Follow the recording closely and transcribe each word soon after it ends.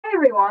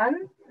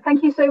everyone.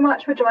 Thank you so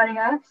much for joining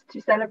us to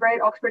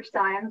celebrate Oxbridge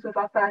Science with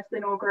our first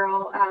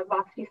inaugural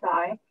Varsity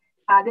Sci.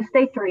 This is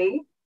day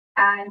 3,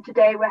 and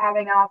today we're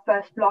having our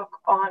first block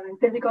on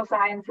physical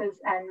sciences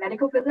and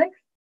medical physics.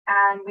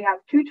 And we have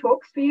 2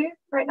 talks for you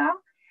right now.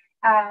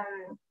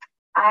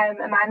 I'm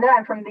Amanda.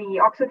 I'm from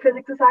the Oxford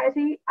Physics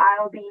Society.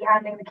 I'll be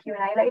handling the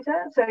Q&A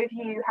later. So if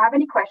you have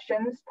any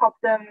questions, pop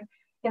them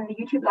in the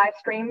YouTube live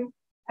stream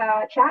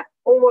chat,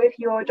 or if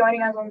you're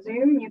joining us on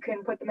Zoom, you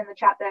can put them in the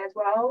chat there as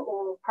well,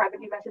 or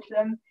privately message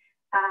them.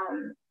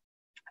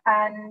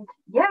 And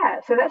yeah,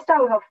 so let's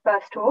start with our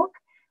first talk.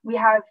 We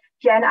have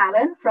Jenn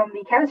from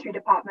the chemistry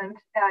department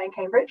in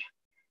Cambridge.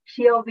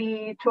 She'll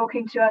be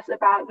talking to us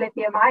about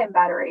lithium-ion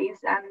batteries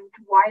and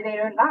why they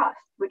don't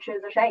last, which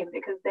is a shame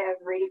because they're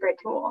a really great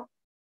tool.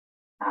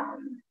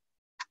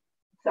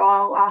 So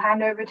I'll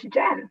hand over to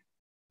Jenn.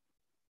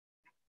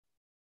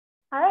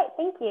 All right,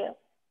 thank you.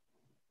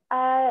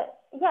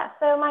 Yeah,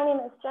 so my name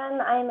is Jenn.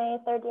 I'm a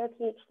 3rd-year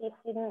PhD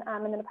student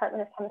in the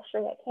Department of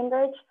Chemistry at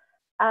Cambridge,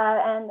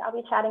 and I'll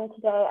be chatting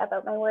today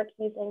about my work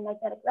using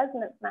magnetic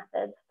resonance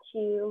methods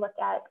to look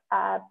at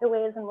the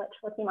ways in which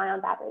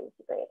lithium-ion batteries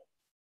degrade.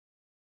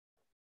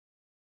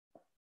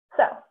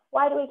 So,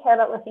 why do we care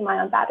about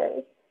lithium-ion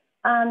batteries?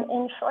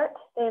 In short,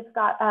 they've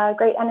got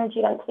great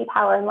energy density,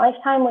 power, and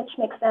lifetime, which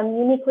makes them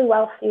uniquely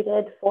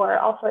well-suited for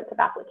all sorts of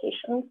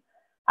applications.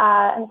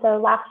 And so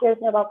last year's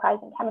Nobel Prize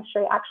in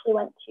Chemistry actually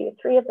went to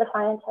 3 of the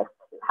scientists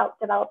who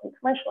helped develop and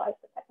commercialize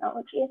the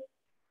technology.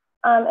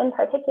 In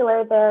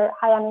particular, their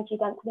high energy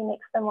density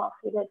makes them well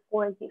suited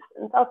for use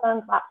in cell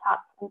phones,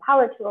 laptops, and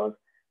power tools,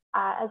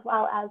 as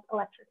well as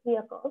electric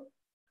vehicles.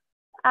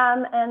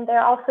 And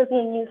they're also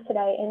being used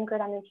today in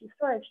grid energy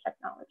storage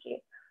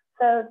technology.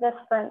 So this,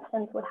 for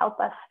instance, would help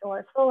us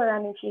store solar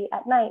energy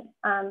at night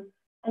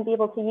and be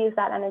able to use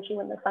that energy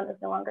when the sun is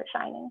no longer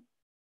shining.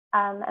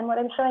 And what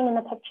I'm showing in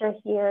the picture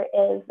here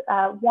is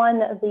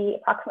one of the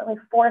approximately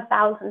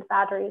 4,000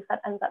 batteries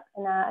that ends up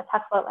in a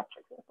Tesla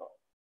electric vehicle.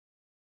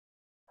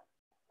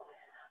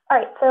 All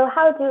right, so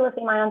how do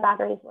lithium-ion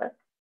batteries work?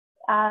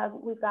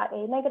 We've got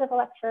a negative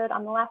electrode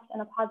on the left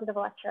and a positive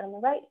electrode on the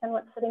right, and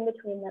what's sitting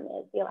between them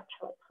is the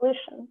electrolyte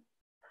solution.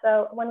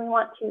 So when we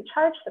want to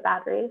charge the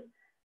batteries,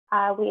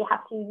 we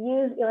have to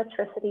use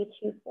electricity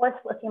to force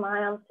lithium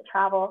ions to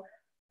travel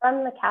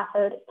from the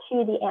cathode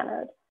to the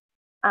anode.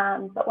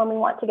 But when we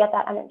want to get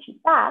that energy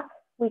back,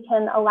 we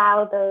can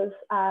allow those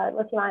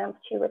lithium ions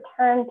to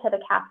return to the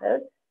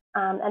cathode.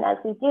 And as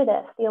we do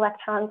this, the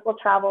electrons will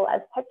travel as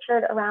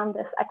pictured around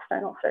this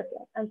external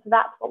circuit. And so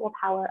that's what will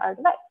power our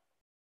device.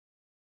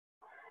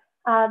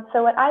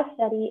 So what I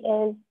study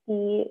is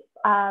the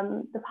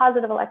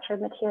positive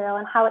electrode material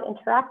and how it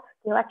interacts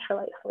with the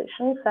electrolyte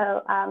solution,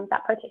 so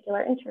that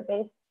particular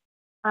interface.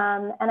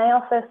 And I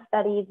also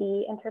study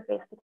the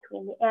interface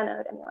between the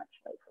anode and the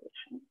electrolyte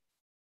solution.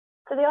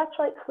 So the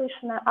electrolyte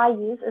solution that I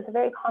use is a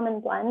very common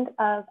blend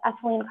of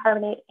ethylene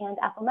carbonate and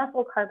ethyl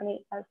methyl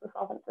carbonate as the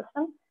solvent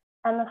system.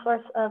 And the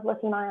source of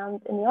lithium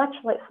ions in the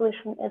electrolyte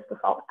solution is the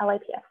salt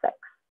LiPF6.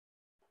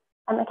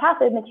 And the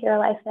cathode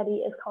material I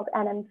study is called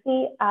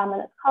NMC,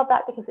 and it's called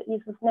that because it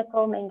uses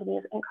nickel,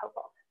 manganese, and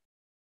cobalt.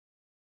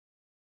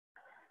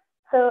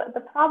 So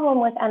the problem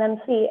with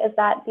NMC is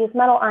that these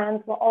metal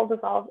ions will all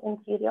dissolve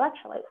into the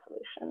electrolyte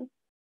solution.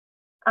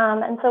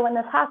 And so when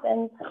this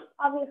happens,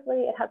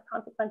 obviously it has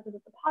consequences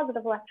at the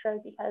positive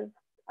electrode because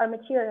our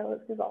material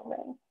is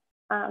dissolving.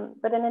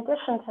 But in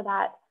addition to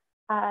that,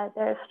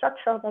 there is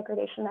structural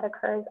degradation that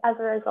occurs as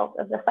a result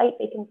of the site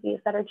vacancies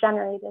that are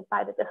generated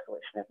by the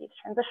dissolution of these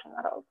transition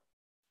metals.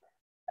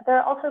 There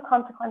are also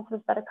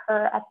consequences that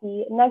occur at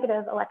the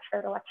negative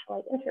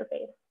electrode-electrolyte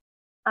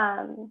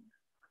interface.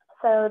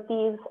 So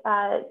these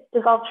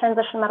dissolved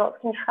transition metals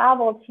can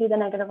travel to the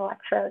negative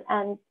electrode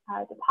and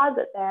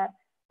deposit there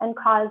and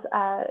cause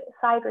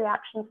side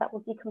reactions that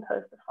will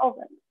decompose the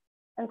solvent.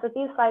 And so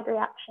these side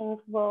reactions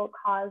will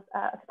cause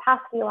a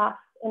capacity loss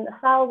in the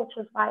cell, which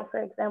is why,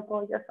 for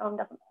example, your phone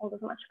doesn't hold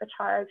as much of a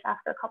charge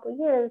after a couple of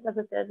years as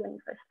it did when you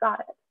first got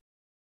it.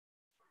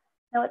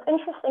 Now, what's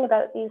interesting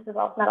about these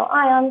dissolved metal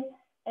ions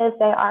is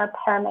they are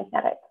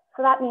paramagnetic.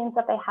 So that means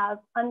that they have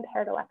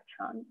unpaired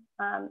electrons.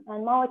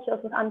 And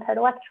molecules with unpaired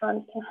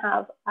electrons can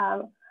have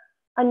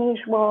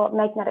unusual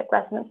magnetic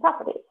resonance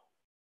properties.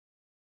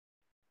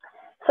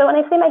 So when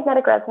I say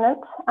magnetic resonance,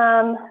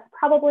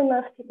 probably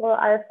most people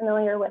are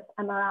familiar with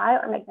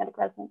MRI or magnetic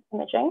resonance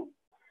imaging.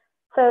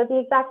 So the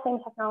exact same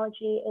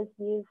technology is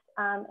used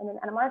in an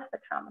NMR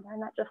spectrometer,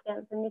 and that just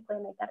stands for nuclear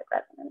magnetic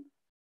resonance.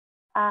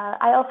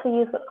 I also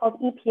use what's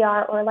called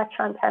EPR, or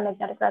electron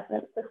paramagnetic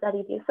resonance, to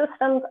study these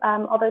systems,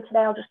 although today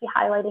I'll just be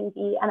highlighting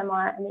the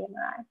NMR and the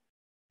MRI.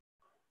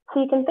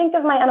 So you can think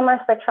of my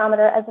NMR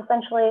spectrometer as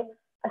essentially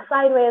a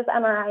sideways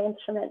MRI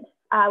instrument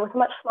with a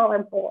much smaller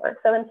bore.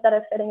 So instead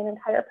of fitting an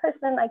entire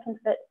person, I can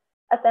fit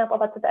a sample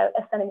that's about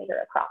 1 centimeter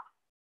across.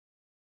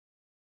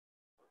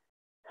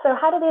 So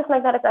how do these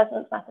magnetic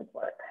resonance methods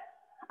work?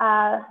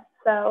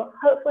 So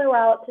hopefully we're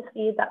all up to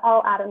speed that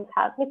all atoms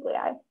have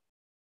nuclei.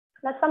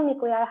 Now some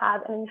nuclei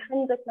have an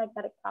intrinsic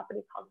magnetic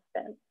property called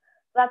spin.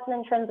 So that's an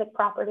intrinsic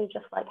property,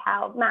 just like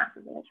how mass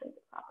is an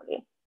intrinsic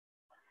property.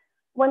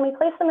 When we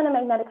place them in a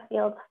magnetic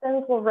field,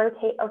 spins will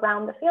rotate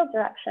around the field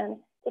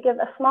direction to give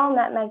a small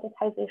net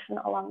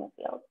magnetization along the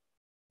field.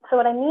 So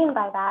what I mean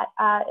by that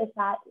is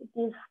that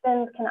these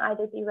spins can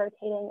either be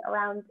rotating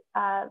around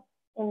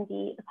in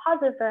the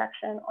positive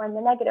direction or in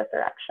the negative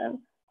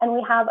direction. And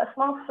we have a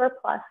small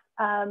surplus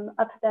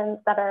of spins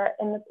that are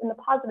in the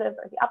positive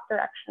or the up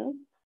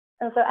direction.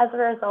 And so as a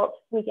result,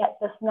 we get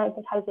this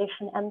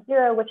magnetization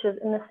M0, which is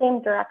in the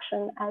same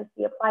direction as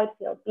the applied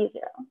field B0.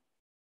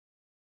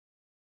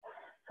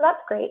 So that's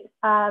great.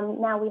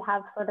 Now we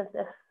have sort of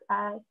this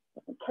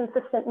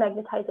consistent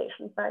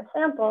magnetization for our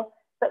sample,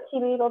 but to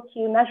be able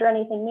to measure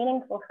anything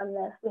meaningful from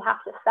this, we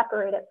have to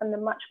separate it from the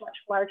much, much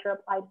larger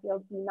applied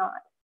field B0.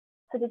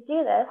 So to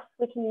do this,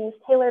 we can use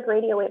tailored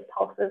radio wave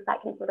pulses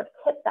that can sort of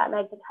tip that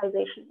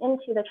magnetization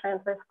into the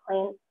transverse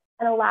plane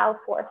and allow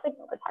for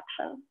signal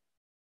detection.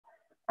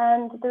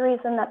 And the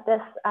reason that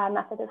this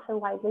method is so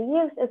widely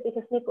used is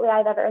because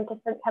nuclei that are in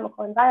different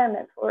chemical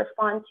environments will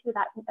respond to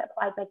that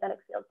applied magnetic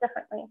field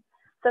differently.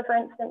 So for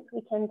instance,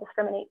 we can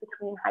discriminate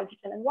between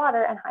hydrogen and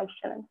water and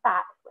hydrogen and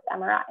fat with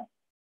MRI.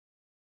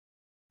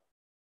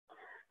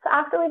 So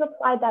after we've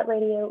applied that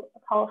radio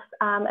pulse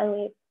and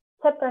we've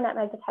tipped our net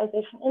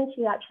magnetization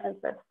into that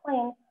transverse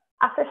plane,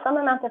 after some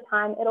amount of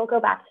time, it'll go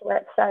back to where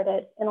it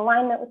started in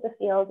alignment with the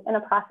field in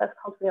a process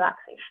called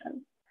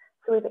relaxation.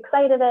 So we've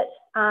excited it,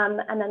 and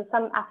then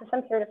after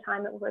some period of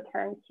time, it will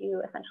return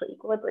to essentially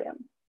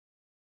equilibrium.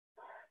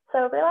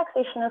 So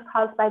relaxation is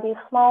caused by these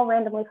small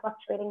randomly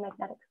fluctuating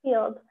magnetic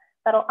fields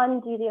that'll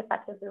undo the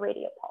effect of the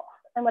radio pulse.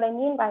 And what I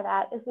mean by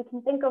that is we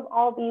can think of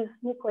all these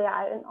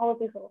nuclei and all of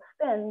these little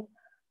spins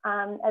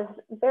as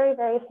very,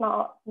 very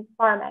small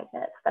bar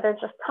magnets that are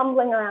just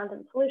tumbling around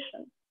in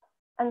solution.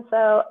 And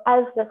so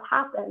as this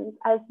happens,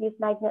 as these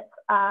magnets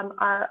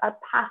are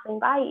passing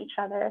by each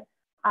other,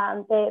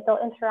 they'll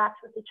interact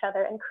with each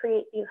other and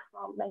create these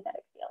small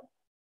magnetic fields.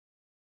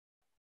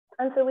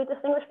 And so we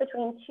distinguish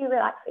between two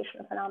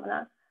relaxation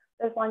phenomena.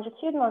 There's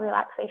longitudinal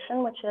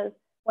relaxation, which is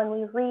when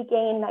we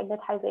regain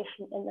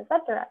magnetization in the Z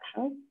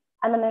direction.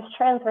 And then there's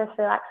transverse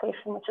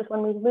relaxation, which is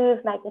when we lose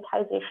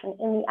magnetization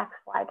in the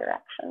XY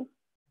direction.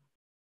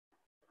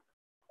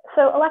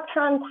 So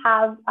electrons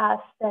have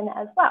spin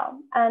as well.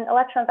 And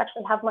electrons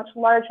actually have much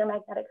larger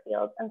magnetic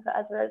fields. And so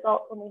as a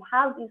result, when we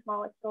have these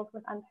molecules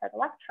with unpaired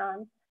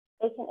electrons,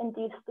 they can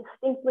induce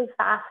distinctly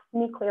fast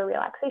nuclear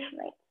relaxation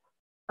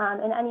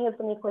rates in any of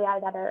the nuclei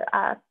that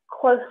are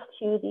close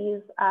to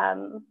these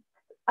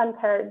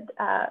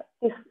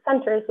these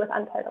centers with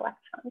unpaired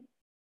electrons.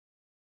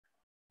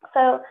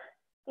 So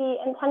the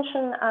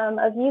intention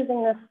of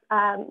using this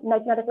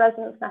magnetic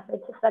resonance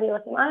method to study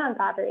lithium-ion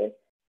batteries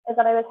is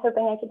that I was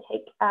hoping I could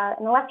take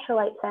an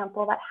electrolyte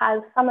sample that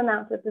has some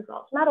amount of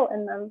dissolved metal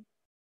in them,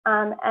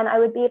 and I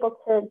would be able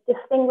to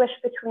distinguish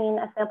between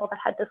a sample that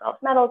had dissolved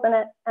metals in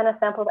it and a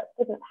sample that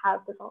didn't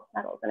have dissolved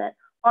metals in it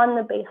on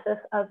the basis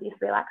of these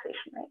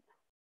relaxation rates.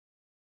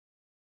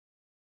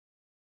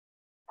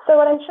 So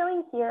what I'm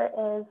showing here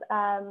is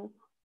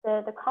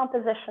the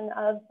composition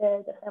of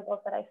the samples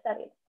that I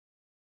studied.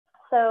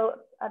 So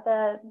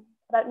about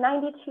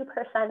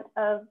 92%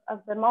 of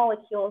the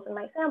molecules in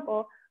my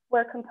sample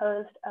were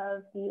composed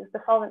of the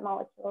solvent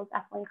molecules,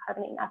 ethylene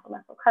carbonate and ethyl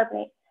methyl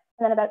carbonate.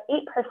 And then about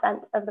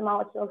 8% of the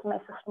molecules in my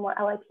system were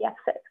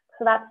LiPF6.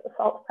 So that's a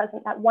salt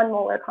present at 1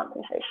 molar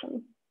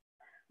concentration.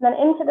 And then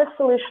into this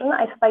solution,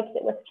 I spiked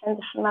it with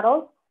transition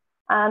metals.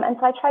 And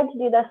so I tried to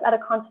do this at a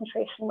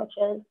concentration which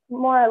is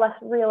more or less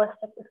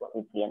realistic with what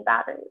we see in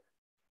batteries.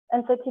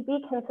 And so to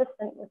be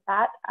consistent with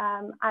that,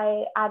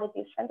 I added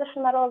these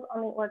transition metals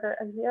on the order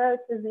of 0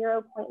 to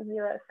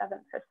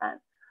 0.07%.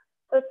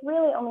 So it's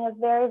really only a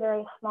very,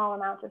 very small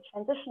amount of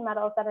transition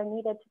metals that are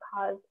needed to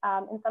cause,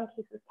 in some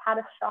cases,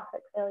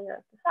 catastrophic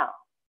failure of the cell.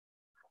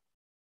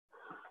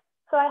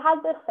 So I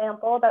had this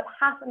sample, about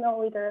 0.5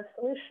 milliliter of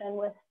solution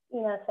with,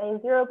 say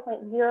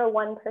 0.01%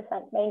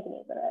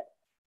 manganese in it.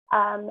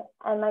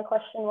 And my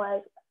question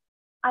was,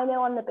 I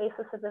know on the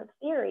basis of the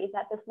theory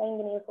that this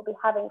manganese will be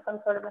having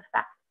some sort of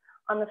effect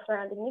on the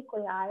surrounding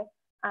nuclei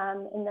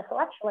in this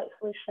electrolyte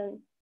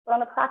solution, but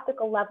on a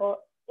practical level,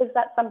 is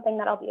that something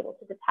that I'll be able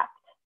to detect?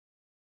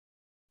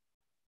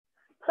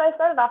 So I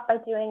started off by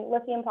doing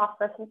lithium,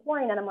 phosphorus, and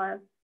fluorine NMR,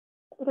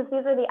 because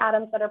these are the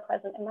atoms that are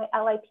present in my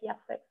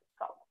LiPF6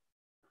 salt.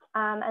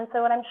 And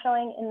so what I'm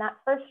showing in that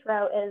first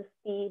row is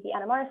the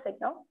NMR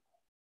signal.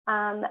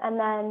 And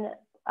then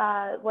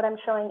what I'm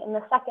showing in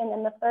the second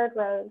and the third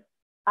rows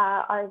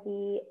are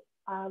the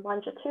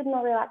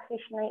longitudinal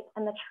relaxation rates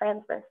and the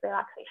transverse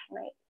relaxation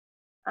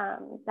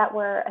rates that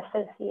were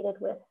associated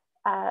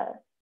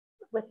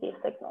with these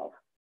signals.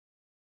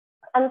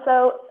 And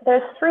so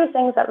there's 3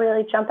 things that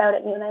really jump out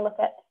at me when I look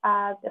at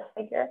this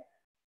figure.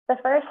 The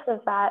first is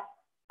that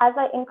as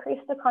I increase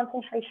the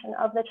concentration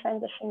of the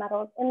transition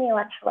metals in the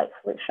electrolyte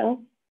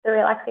solution, the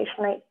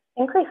relaxation rate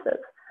increases.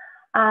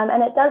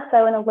 And it does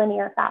so in a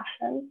linear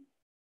fashion.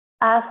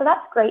 So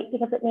that's great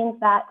because it means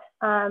that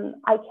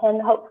I can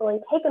hopefully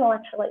take an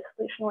electrolyte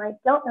solution where I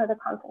don't know the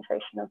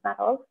concentration of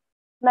metals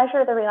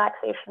measure the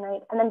relaxation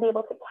rate, and then be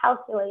able to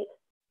calculate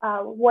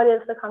what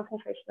is the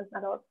concentration of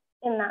metals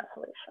in that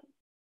solution.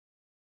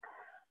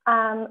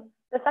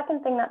 The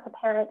second thing that's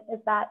apparent is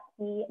that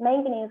the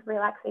manganese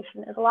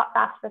relaxation is a lot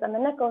faster than the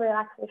nickel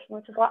relaxation,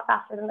 which is a lot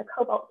faster than the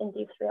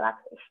cobalt-induced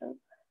relaxation.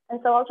 And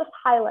so I'll just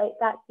highlight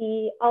that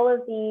all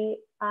of the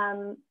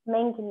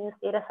manganese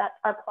data sets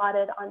are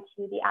plotted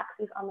onto the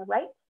axes on the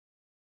right.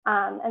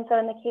 And so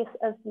in the case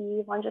of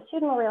the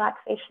longitudinal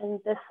relaxation,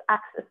 this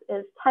axis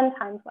is 10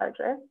 times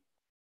larger.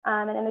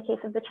 And in the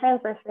case of the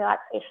transverse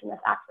relaxation,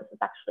 this axis is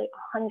actually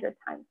 100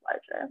 times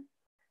larger.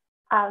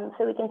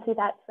 So we can see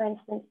that, for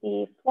instance,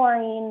 the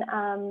fluorine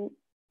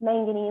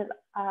manganese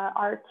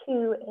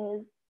R2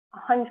 is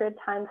 100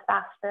 times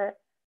faster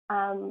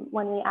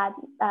when we add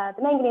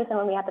the manganese than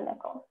when we add the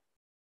nickel.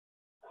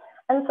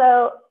 And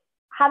so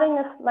having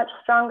this much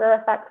stronger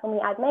effect when we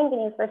add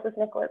manganese versus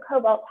nickel or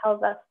cobalt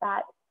tells us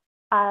that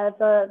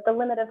the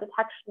limit of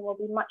detection will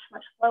be much,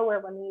 much lower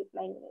when we use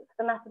manganese.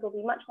 The method will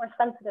be much more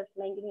sensitive to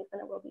manganese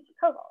than it will be to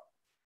cobalt.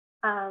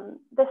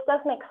 This does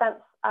make sense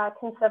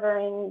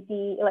considering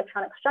the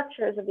electronic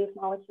structures of these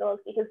molecules,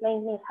 because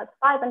manganese has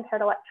 5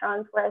 unpaired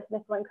electrons, whereas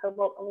nickel and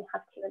cobalt only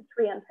have 2 and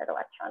 3 unpaired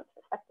electrons,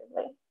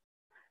 respectively.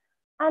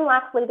 And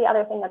lastly, the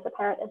other thing that's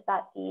apparent is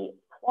that the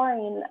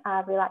fluorine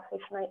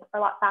relaxation rates are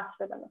a lot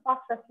faster than the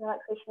phosphorus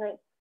relaxation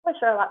rates,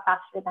 which are a lot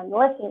faster than the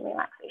lithium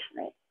relaxation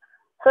rates.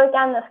 So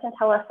again, this can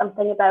tell us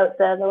something about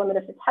the limit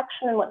of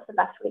detection and what's the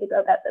best way to go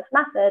about this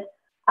method.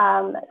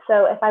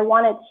 So if I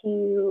wanted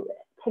to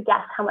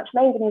guess how much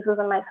manganese was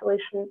in my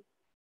solution,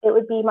 it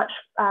would be much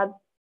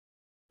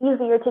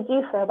easier to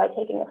do so by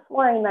taking a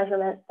fluorine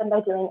measurement than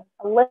by doing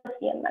a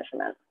lithium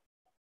measurement.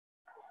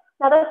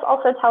 Now, this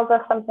also tells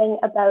us something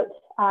about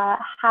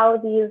how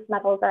these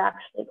metals are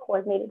actually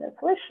coordinated in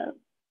solution.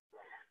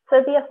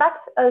 So the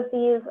effect of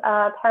these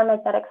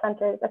paramagnetic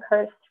centers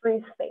occurs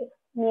through space,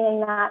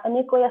 meaning that a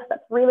nucleus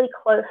that's really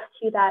close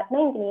to that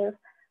manganese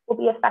will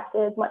be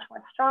affected much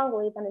more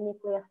strongly than a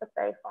nucleus that's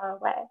very far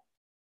away.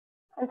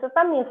 And so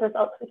from these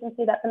results, we can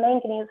see that the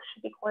manganese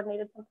should be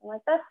coordinated something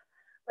like this,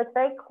 where it's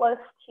very close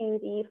to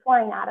the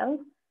fluorine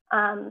atoms,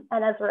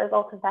 and as a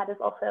result of that is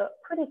also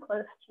pretty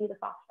close to the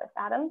phosphorus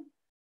atoms,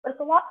 but it's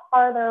a lot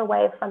farther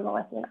away from the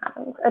lithium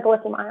atoms, or the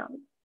lithium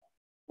ions.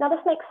 Now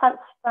this makes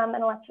sense from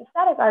an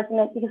electrostatic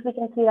argument, because we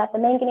can see that the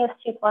manganese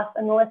 2+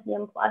 and the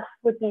lithium plus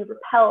would be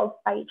repelled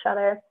by each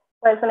other,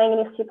 whereas the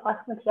manganese 2+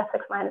 and the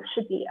TF6-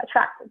 should be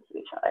attracted to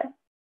each other.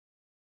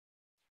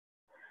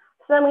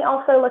 So then we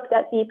also looked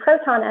at the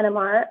proton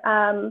NMR,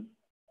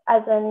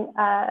 as in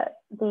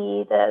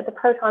the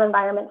proton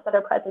environments that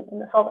are present in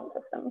the solvent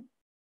system.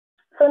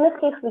 So in this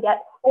case, we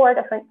get 4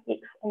 different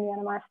peaks in the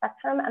NMR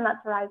spectrum, and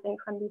that's arising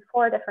from the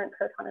 4 different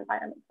proton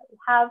environments that we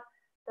have.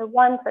 The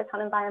one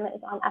proton environment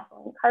is on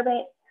ethylene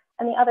carbonate,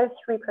 and the other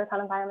 3 proton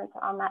environments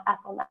are on that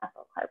ethyl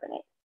methyl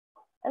carbonate.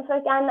 And so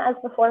again, as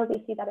before,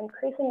 we see that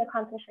increasing the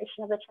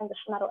concentration of the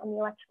transition metal in the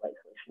electrolyte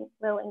solution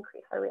will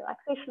increase our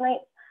relaxation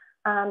rate.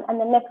 And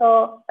the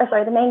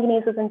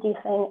manganese is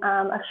inducing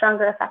a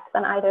stronger effect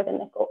than either the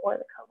nickel or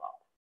the cobalt.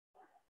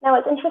 Now,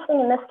 what's interesting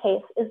in this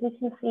case is we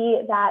can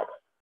see that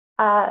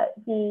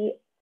the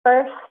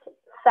first,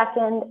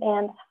 second,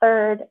 and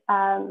third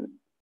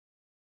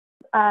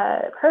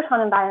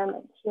proton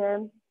environments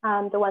here,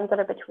 the ones that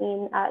are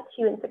between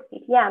 2 and 6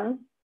 ppm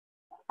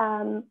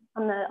on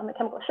the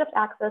chemical shift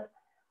axis,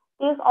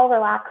 these all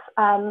relax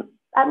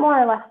at more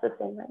or less the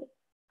same rate.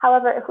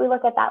 However, if we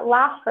look at that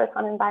last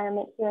proton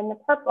environment here in the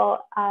purple,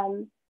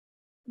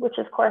 which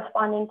is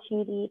corresponding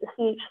to the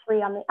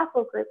CH3 on the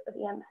ethyl group of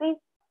EMC,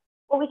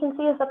 what we can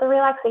see is that the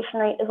relaxation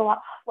rate is a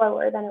lot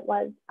slower than it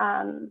was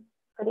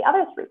for the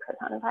other 3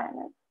 proton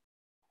environments.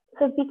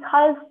 So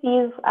because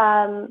these,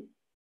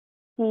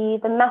 the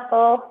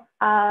methyl,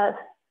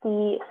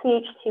 the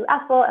CH2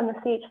 ethyl and the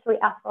CH3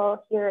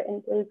 ethyl here in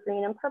blue,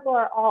 green, and purple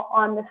are all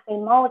on the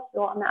same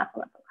molecule on the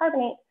ethyl methyl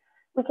carbonate,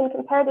 we can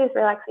compare these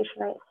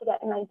relaxation rates to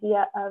get an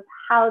idea of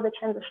how the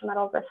transition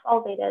metals are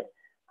solvated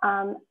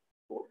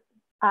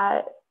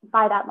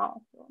by that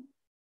molecule.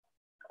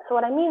 So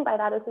what I mean by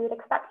that is we would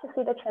expect to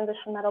see the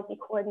transition metal be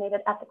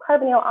coordinated at the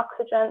carbonyl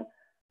oxygen,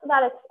 so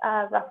that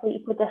it's roughly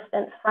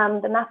equidistant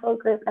from the methyl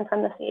group and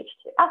from the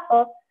CH2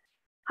 ethyl.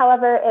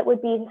 However, it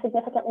would be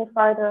significantly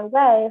farther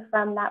away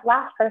from that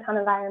last proton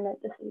environment,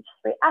 the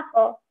CH3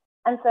 ethyl.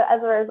 And so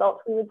as a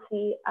result, we would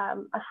see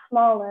a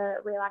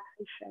smaller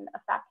relaxation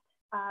effect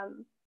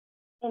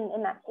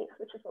in that case,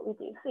 which is what we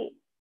do see.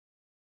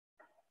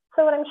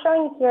 So what I'm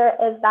showing here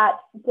is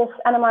that this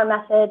NMR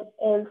method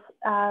is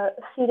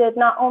suited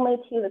not only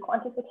to the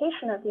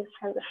quantification of these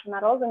transition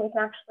metals, and we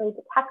can actually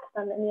detect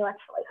them in the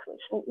electrolyte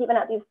solution, even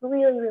at these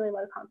really, really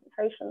low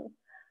concentrations,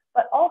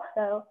 but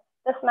also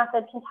this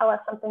method can tell us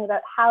something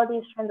about how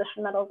these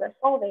transition metals are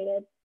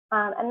solvated,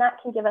 and that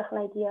can give us an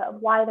idea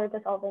of why they're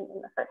dissolving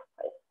in the first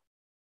place.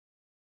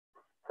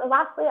 So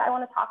lastly, I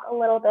want to talk a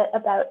little bit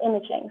about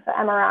imaging, so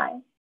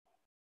MRI.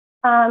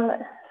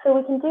 So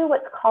we can do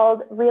what's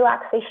called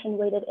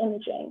relaxation-weighted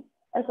imaging.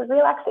 And so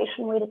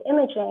relaxation-weighted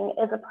imaging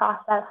is a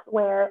process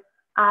where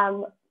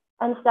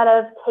instead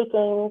of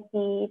taking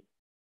the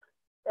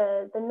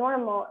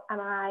normal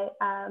MRI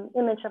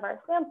image of our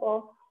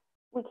sample,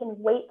 we can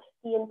weight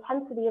the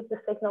intensity of the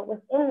signal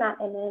within that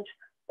image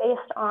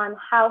based on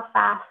how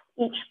fast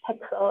each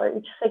pixel or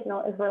each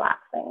signal is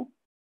relaxing.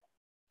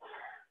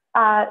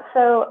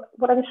 So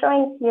what I'm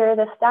showing here,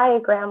 this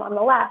diagram on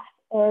the left,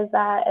 is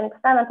an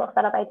experimental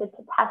setup I did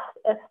to test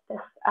if this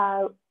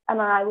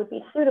MRI would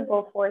be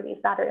suitable for these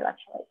battery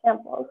electrolyte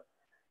samples.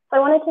 So I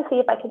wanted to see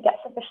if I could get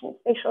sufficient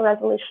spatial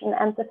resolution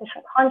and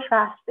sufficient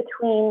contrast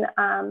between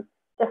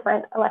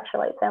different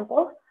electrolyte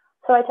samples.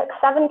 So I took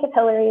 7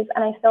 capillaries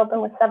and I filled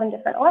them with 7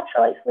 different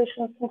electrolyte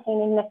solutions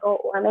containing nickel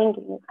or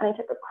manganese. And I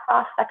took a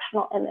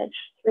cross-sectional image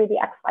through the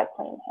XY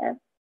plane here.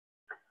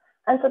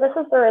 And so this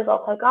is the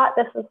result I got.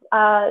 This is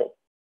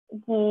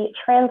the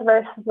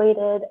transverse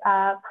weighted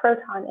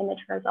proton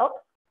image result.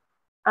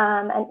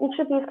 And each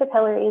of these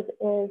capillaries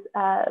is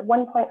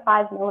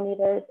 1.5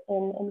 millimeters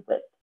in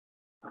width.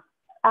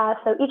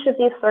 So each of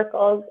these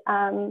circles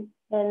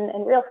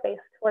in real space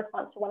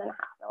corresponds to 1.5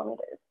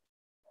 millimeters.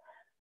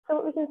 So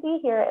what we can see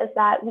here is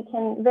that we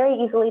can very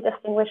easily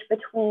distinguish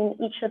between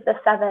each of the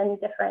 7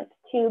 different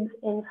tubes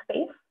in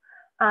space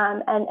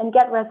and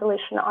get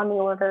resolution on the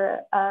order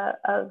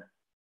of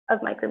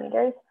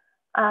micrometers.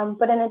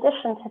 But in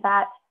addition to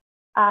that,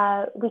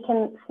 we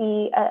can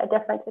see a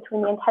difference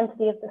between the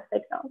intensity of the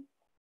signal.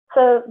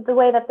 So the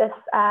way that this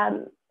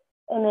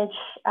image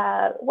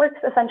works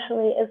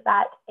essentially is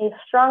that a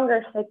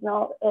stronger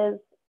signal is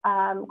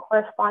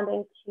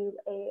corresponding to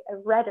a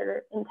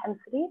redder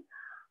intensity,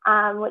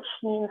 which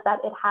means that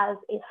it has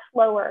a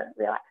slower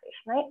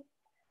relaxation rate.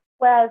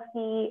 Whereas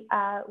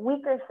the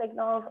weaker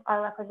signals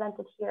are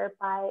represented here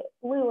by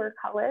bluer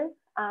colors,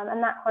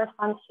 and that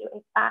corresponds to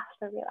a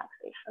faster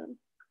relaxation.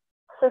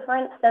 So for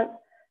instance,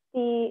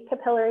 the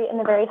capillary in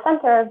the very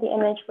center of the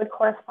image would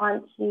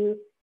correspond to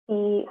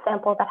the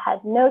sample that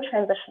had no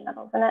transition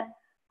metals in it,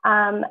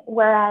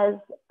 whereas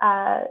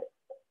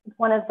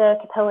one of the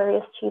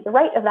capillaries to the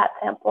right of that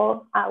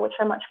sample, which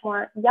are much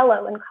more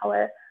yellow in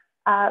color,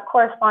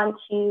 correspond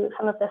to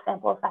some of the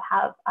samples that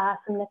have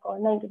some nickel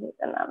and manganese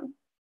in them.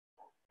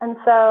 And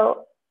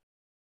so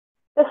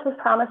this was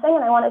promising,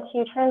 and I wanted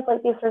to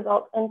translate these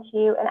results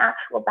into an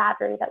actual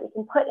battery that we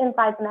can put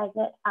inside the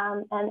magnet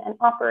and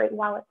operate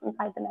while it's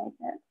inside the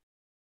magnet.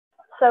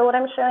 So what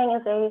I'm showing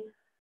is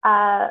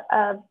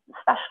a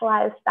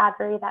specialized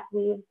battery that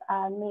we've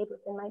made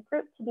within my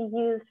group to be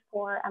used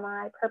for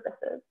MRI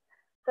purposes.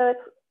 So it's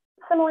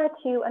similar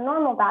to a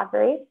normal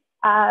battery,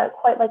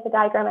 quite like the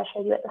diagram I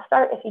showed you at the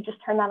start if you just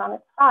turn that on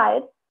its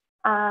side.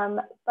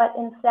 But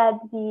instead,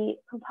 the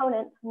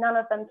components, none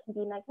of them can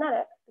be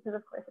magnetic because,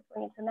 of course, it's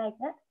going into a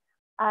magnet.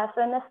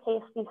 So in this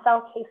case, the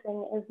cell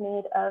casing is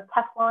made of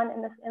Teflon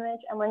in this image,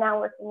 and we're now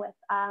working with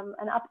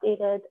an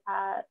updated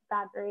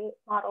battery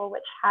model,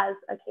 which has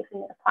a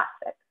casing made of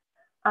plastic.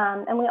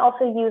 And we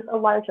also use a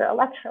larger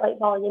electrolyte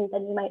volume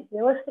than you might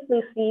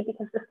realistically see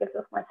because this gives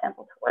us more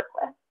sample to work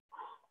with.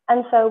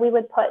 And so we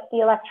would put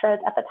the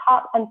electrodes at the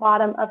top and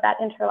bottom of that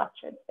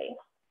interelectrode space.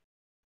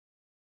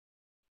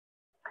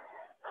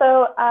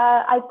 So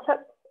I took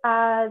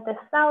this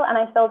cell and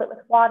I filled it with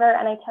water,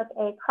 and I took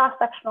a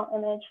cross-sectional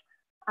image.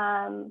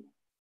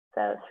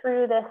 So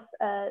through this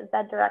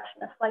Z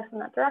direction, a slice in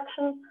that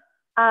direction,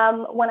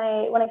 when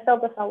I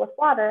filled the cell with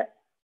water,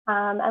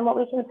 and what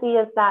we can see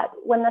is that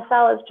when the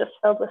cell is just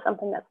filled with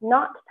something that's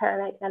not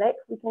paramagnetic,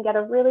 we can get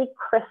a really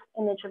crisp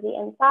image of the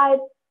inside,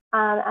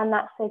 and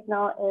that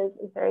signal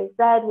is very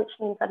red, which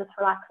means that it's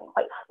relaxing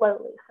quite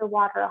slowly. So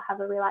water will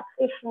have a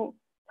relaxation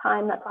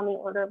time that's on the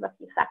order of a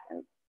few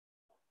seconds.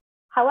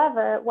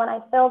 However, when I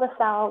fill the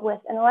cell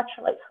with an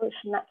electrolyte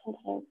solution that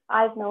contains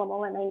 5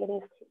 millimolar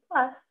manganese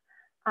 2+,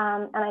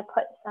 and I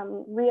put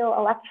some real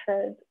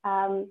electrodes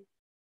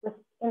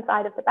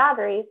inside of the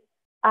battery,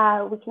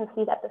 we can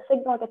see that the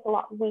signal gets a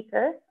lot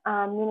weaker,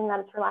 meaning that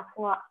it's relaxing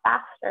a lot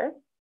faster.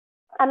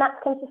 And that's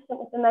consistent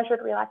with the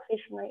measured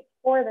relaxation rate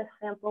for this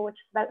sample, which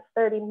is about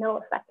 30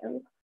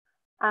 milliseconds.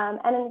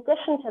 And in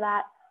addition to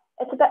that,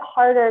 it's a bit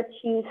harder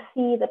to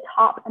see the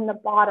top and the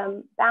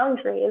bottom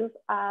boundaries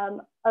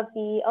of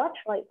the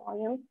electrolyte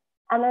volume.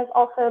 And there's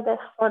also this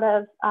sort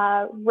of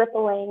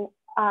rippling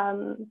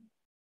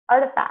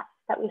artifact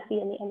that we see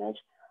in the image.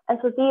 And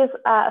so these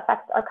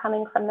effects are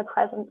coming from the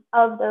presence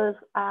of those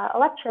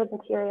electrode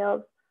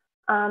materials,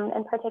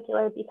 in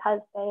particular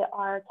because they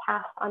are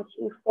cast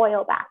onto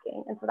foil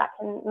backing. And so that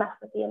can mess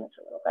with the image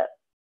a little bit.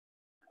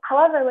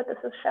 However, what this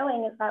is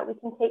showing is that we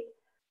can take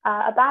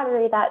a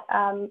battery that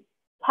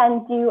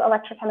can do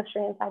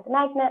electrochemistry inside the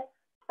magnet,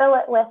 fill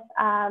it with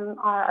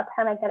our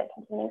paramagnetic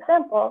containing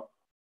sample,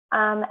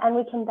 and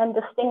we can then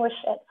distinguish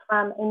it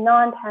from a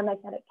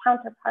non-paramagnetic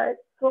counterpart.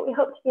 So what we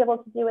hope to be able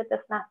to do with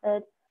this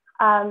method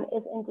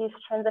is induce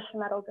transition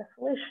metal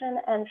dissolution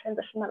and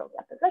transition metal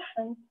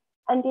deposition,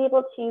 and be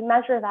able to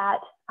measure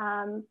that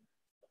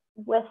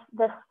with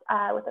this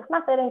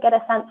method and get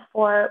a sense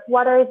for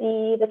what are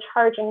the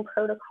charging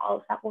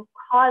protocols that will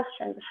cause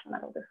transition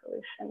metal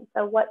dissolution.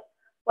 So what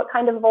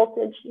kind of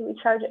voltage do we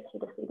charge it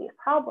to see these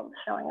problems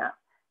showing up?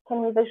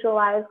 Can we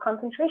visualize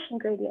concentration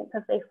gradients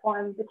as they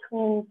form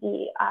between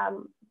the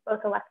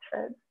both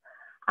electrodes?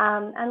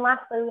 And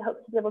lastly, we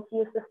hope to be able to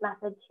use this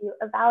method to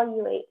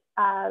evaluate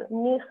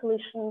new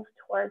solutions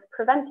towards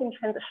preventing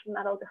transition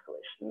metal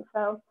dissolution.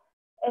 So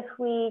if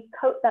we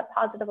coat that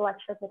positive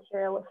electrode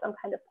material with some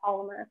kind of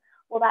polymer,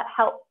 will that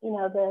help,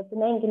 the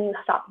manganese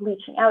stop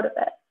leaching out of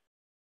it?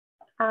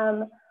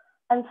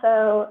 And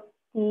so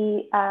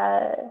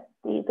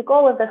the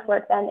goal of this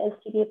work then is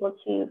to be able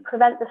to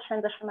prevent this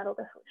transition metal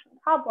dissolution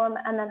problem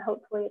and then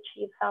hopefully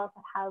achieve cells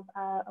that have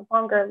a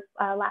longer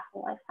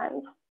lasting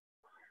lifetimes.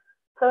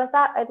 So with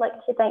that, I'd like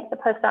to thank the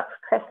postdocs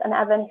Chris and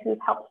Evan who've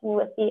helped me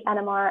with the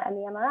NMR and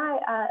the MRI,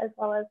 as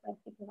well as my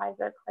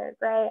supervisor Claire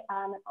Gray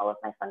and all of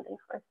my funding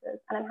sources.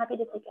 And I'm happy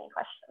to take any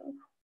questions.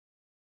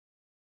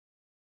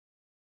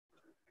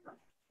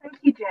 Thank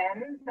you,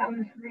 Jen. That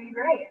was really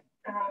great.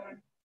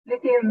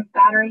 Lithium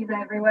batteries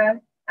are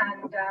everywhere,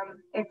 and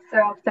it's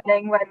so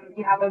upsetting when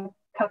you have a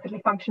perfectly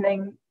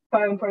functioning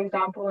phone, for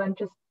example, and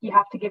just you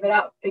have to give it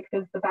up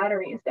because the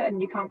battery is dead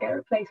and you can't get a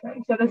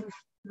replacement. So this is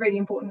really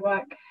important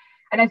work.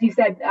 And as you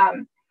said,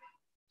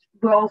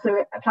 we're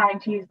also planning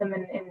to use them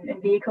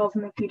in vehicles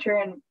in the future,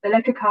 and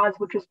electric cars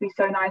would just be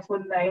so nice,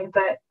 wouldn't they?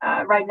 But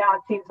right now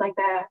it seems like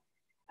they're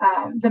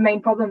the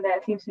main problem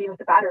there seems to be with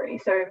the battery.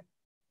 So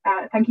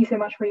thank you so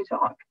much for your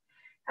talk.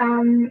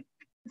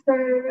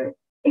 So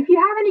if you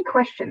have any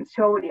questions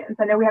to our audience,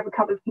 I know we have a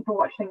couple of people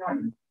watching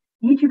on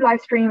YouTube live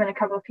stream and a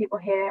couple of people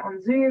here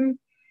on Zoom.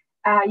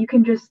 You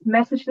can just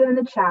message them in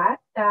the chat.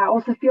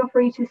 Also feel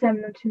free to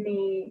send them to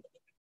me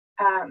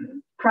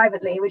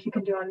privately, which you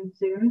can do on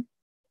Zoom.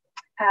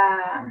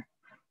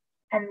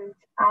 And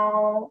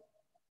I'll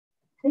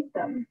take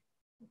them.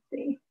 Let's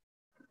see.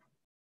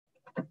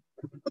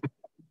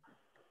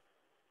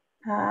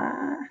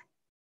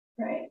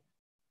 Right.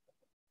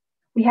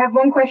 We have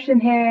one question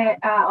here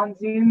on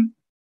Zoom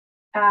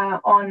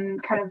on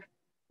kind of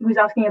who's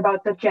asking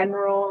about the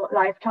general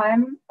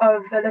lifetime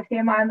of a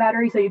lithium-ion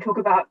battery. So you talk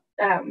about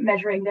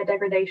measuring their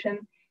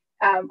degradation.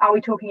 Are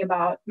we talking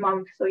about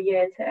months or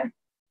years here?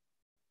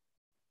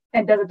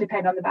 And does it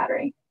depend on the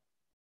battery?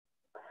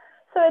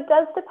 So it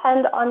does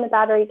depend on the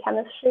battery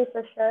chemistry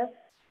for sure.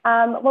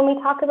 When we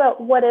talk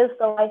about what is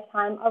the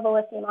lifetime of a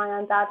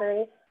lithium-ion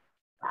battery,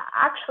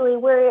 actually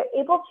we're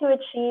able to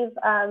achieve,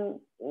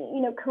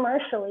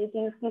 commercially,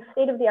 these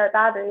state-of-the-art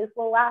batteries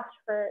will last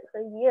for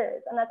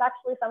years. And that's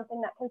actually something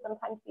that can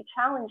sometimes be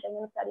challenging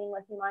in studying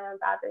lithium-ion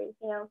batteries.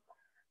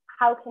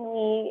 How can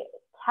we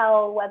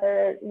tell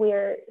whether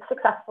we're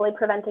successfully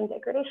preventing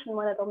degradation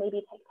when it'll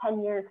maybe take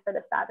 10 years for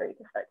this battery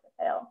to start to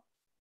fail?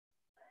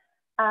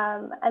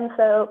 And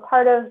so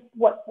part of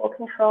what will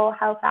control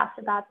how fast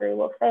a battery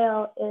will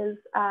fail is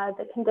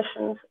the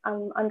conditions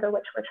under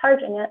which we're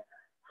charging it.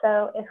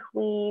 So if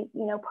we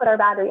put our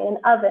battery in an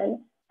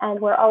oven and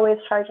we're always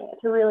charging it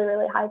to really,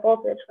 really high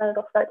voltage, then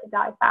it'll start to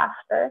die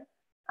faster.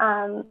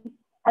 And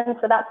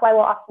so that's why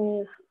we'll often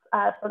use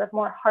sort of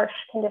more harsh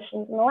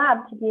conditions in the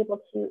lab to be able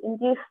to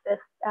induce this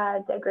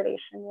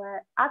degradation,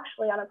 where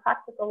actually on a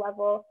practical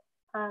level,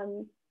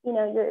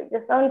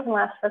 your phone can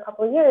last for a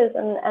couple of years,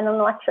 and an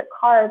electric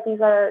car, these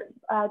are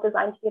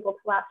designed to be able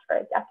to last for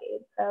a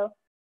decade. So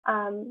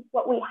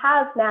what we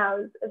have now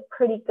is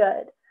pretty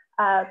good,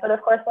 but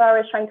of course we're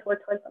always trying to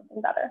work towards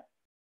something better.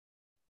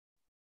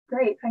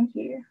 Great, thank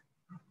you.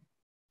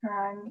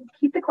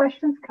 Keep the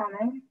questions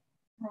coming.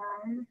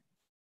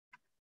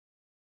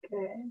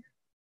 Good.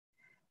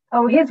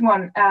 Oh, here's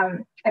one,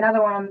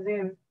 another one on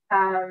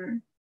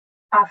Zoom,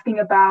 asking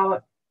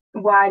about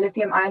why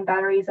lithium-ion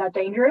batteries are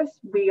dangerous.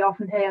 We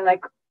often hear,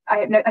 like,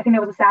 I think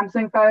there was a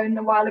Samsung phone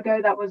a while ago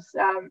that was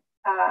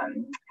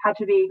had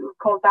to be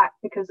called back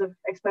because of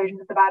explosions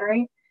of the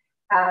battery.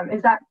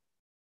 Is that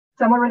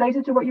somewhat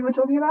related to what you were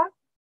talking about?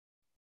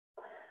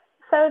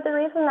 So the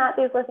reason that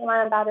these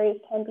lithium-ion batteries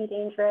can be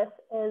dangerous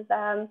is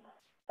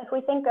if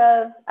we think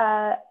of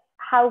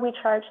how we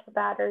charge the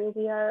battery,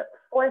 we are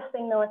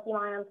forcing the lithium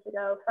ions to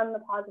go from the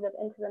positive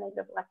into the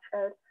negative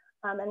electrode,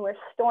 and we're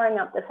storing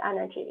up this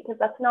energy because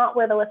that's not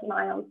where the lithium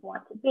ions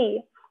want to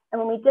be.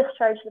 And when we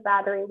discharge the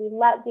battery, we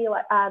let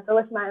the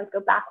lithium ions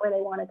go back where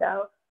they want to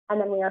go, and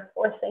then we are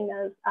forcing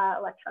those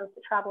electrons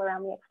to travel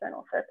around the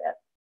external circuit.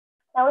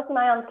 Now, lithium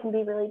ions can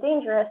be really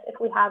dangerous if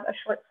we have a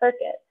short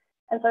circuit.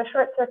 And so a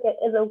short circuit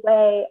is a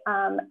way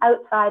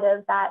outside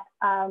of that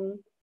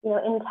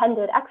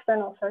intended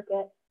external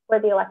circuit where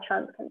the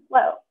electrons can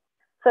flow.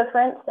 So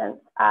for instance,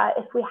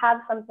 if we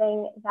have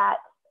something that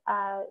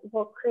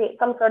will create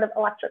some sort of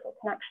electrical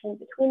connection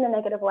between the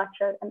negative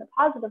electrode and the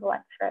positive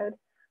electrode,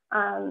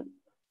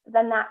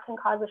 then that can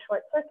cause a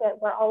short circuit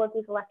where all of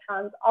these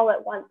electrons all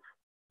at once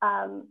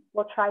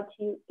will try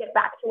to get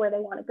back to where they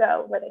want to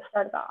go, where they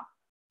started off.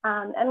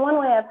 And one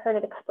way I've heard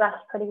it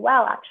expressed pretty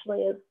well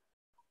actually is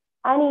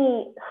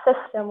any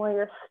system where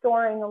you're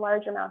storing a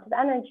large amount of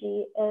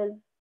energy is,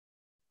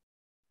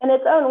 in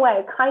its own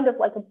way, kind of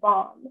like a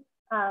bomb,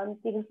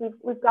 because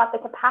we've got the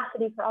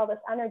capacity for all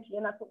this energy,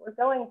 and that's what we're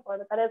going for,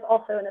 but that is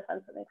also, in a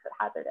sense, what makes it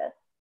hazardous.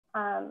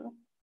 And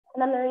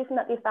then the reason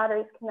that these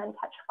batteries can then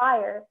catch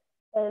fire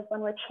is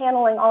when we're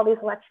channeling all these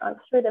electrons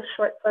through this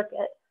short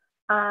circuit,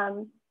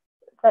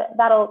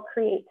 that'll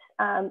create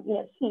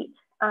heat.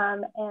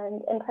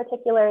 And in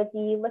particular,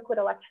 the liquid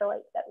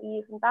electrolytes that we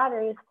use in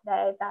batteries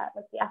today, that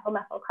like the ethyl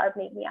methyl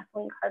carbonate and the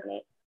ethylene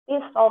carbonate,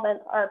 these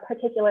solvents are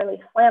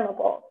particularly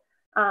flammable.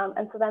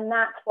 And so then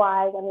that's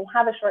why when we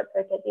have a short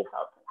circuit, these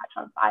cells can catch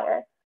on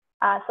fire.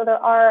 So there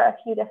are a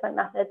few different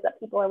methods that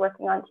people are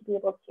working on to be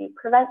able to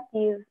prevent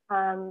these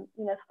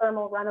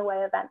thermal runaway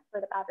events where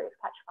the batteries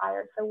catch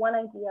fire. So one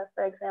idea,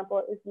 for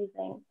example, is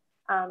using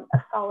a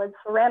solid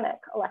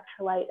ceramic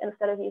electrolyte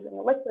instead of using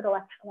a liquid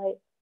electrolyte,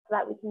 so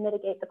that we can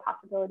mitigate the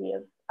possibility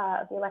of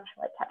the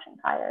electrolyte catching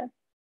fire.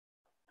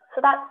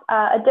 So that's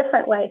a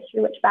different way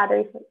through which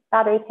batteries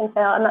can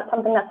fail, and that's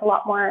something that's a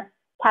lot more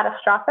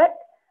catastrophic.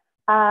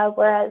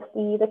 Whereas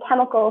the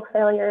chemical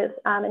failures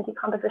and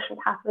decomposition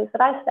pathways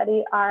that I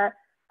study are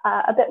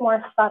a bit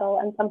more subtle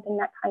and something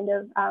that kind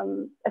of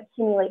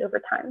accumulate over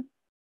time.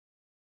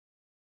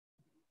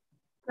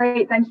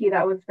 Great, thank you.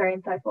 That was very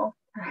insightful.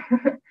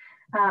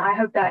 I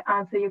hope that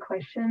answered your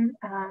question.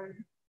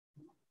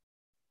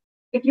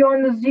 If you're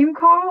on the Zoom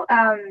call,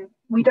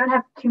 we don't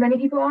have too many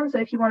people on, so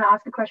if you want to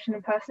ask a question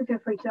in person, feel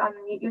free to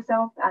unmute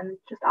yourself and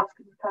just ask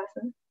it in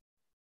person.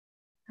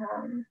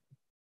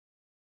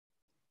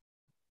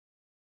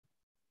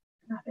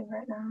 Nothing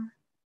right now.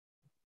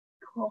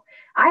 Cool.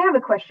 I have a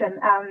question.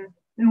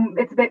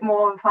 It's a bit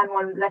more of a fun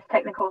one, less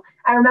technical.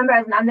 I remember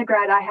as an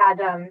undergrad, I had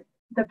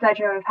the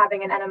pleasure of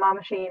having an NMR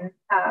machine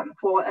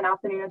for an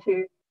afternoon or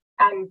two,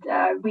 and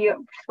we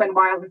just went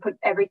wild and put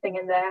everything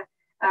in there.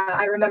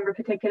 I remember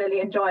particularly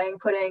enjoying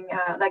putting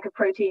like a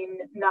protein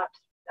nut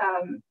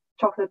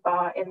chocolate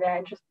bar in there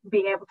and just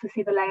being able to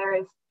see the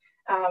layers.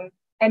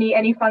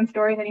 Any fun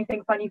stories,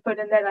 anything fun you put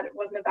in there that it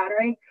wasn't a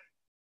battery?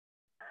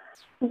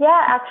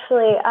 Yeah,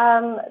 actually.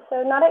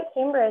 So not at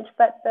Cambridge,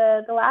 but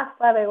the last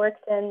lab I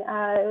worked in,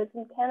 it was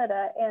in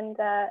Canada. And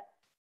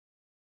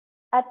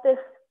at this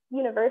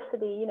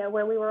university,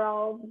 where we were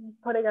all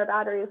putting our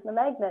batteries in the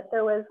magnet,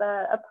 there was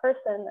a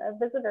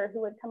visitor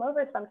who would come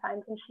over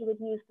sometimes, and she would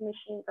use the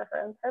machine for her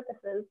own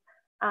purposes.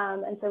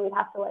 And so we'd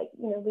have to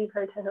leave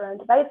her to her own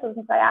devices.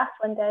 And so I asked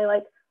one day,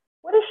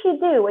 what does she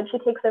do when she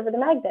takes over the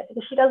magnet?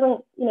 Because she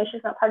doesn't,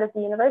 she's not part of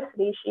the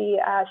university. She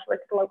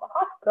works at a local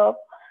hospital.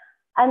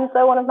 And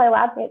so one of my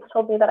lab mates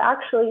told me that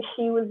actually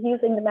she was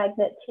using the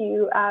magnet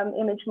to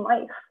image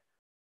mice.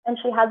 And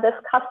she had this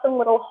custom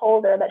little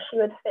holder that she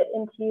would fit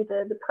into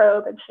the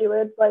probe, and she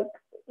would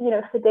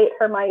sedate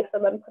her mice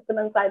and then put them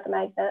inside the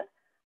magnet.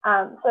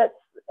 So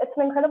it's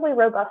an incredibly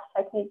robust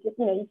technique.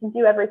 You can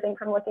do everything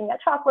from looking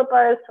at chocolate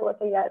bars to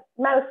looking at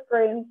mouse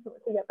brains to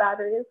looking at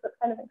batteries. It's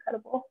kind of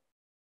incredible.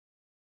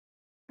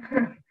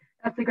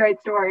 That's a great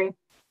story.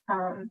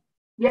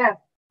 Yeah.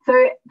 So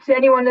to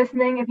anyone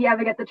listening, if you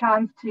ever get the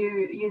chance to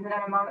use an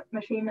NMR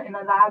machine in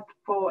a lab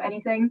for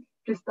anything,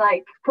 just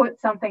put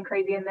something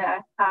crazy in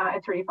there.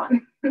 It's really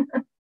fun.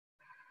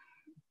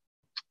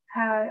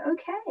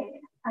 Okay.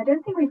 I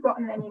don't think we've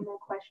gotten any more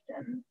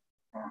questions.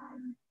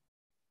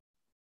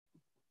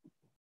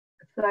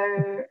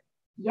 So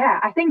yeah,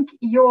 I think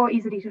you're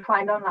easily to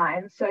find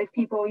online. So if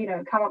people,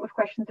 come up with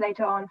questions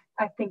later on,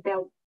 I think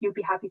you'll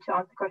be happy to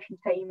answer questions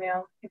per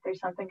email if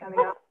there's something coming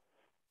up.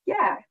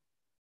 Yeah.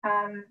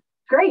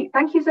 Great.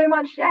 Thank you so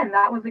much, Jenn.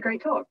 That was a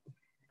great talk.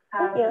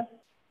 Thank you.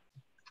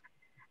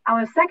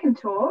 Our second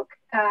talk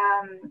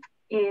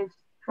is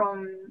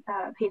from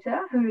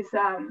Péter, who's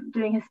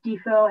doing his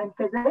DPhil in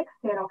physics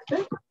here at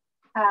Oxford.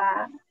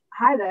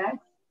 Hi there.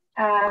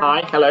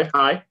 Hi. Hello.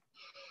 Hi.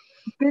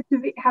 Good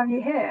to have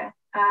you here.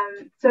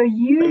 So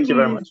you Thank you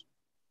very much.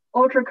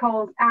 Ultra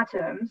cold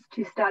atoms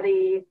to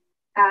study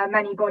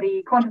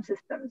many-body quantum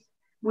systems,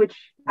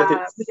 which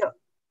that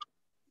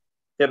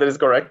is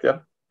correct. Yeah.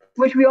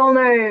 Which we all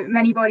know,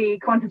 many-body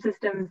quantum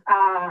systems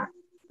are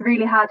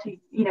really hard to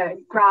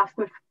grasp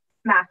with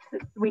maths.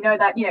 We know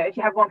that if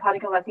you have one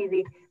particle, that's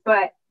easy,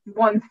 but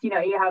once you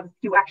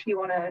actually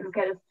want to look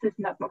at a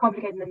system that's more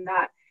complicated than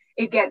that,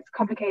 it gets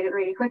complicated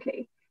really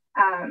quickly.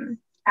 And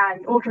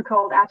ultra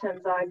cold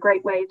atoms are a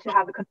great way to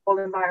have a controlled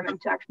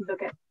environment to actually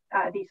look at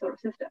these sort of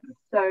systems.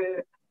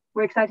 So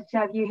we're excited to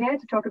have you here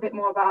to talk a bit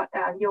more about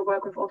your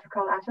work with ultra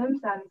cold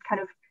atoms and kind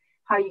of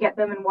how you get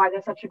them and why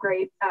they're such a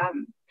great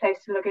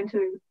place to look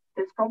into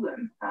this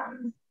problem.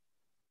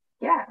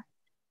 Yeah.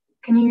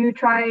 Can you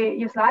try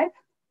your slides?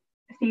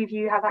 See if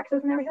you have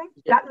access and everything?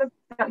 Yeah.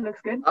 That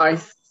looks good. I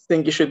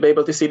think you should be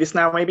able to see this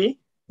now, maybe?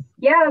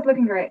 Yeah, that's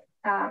looking great.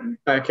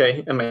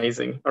 Okay,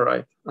 amazing. All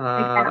right.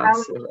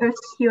 I'll post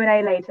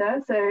Q&A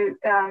later, so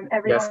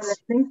everyone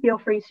listening, feel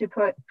free to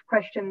put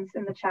questions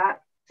in the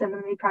chat, send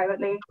them to me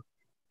privately,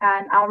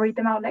 and I'll read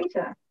them out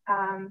later.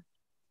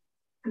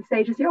 The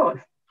stage is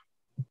yours.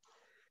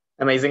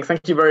 Amazing.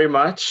 Thank you very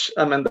much,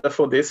 Amanda,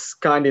 for this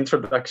kind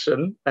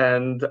introduction,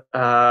 and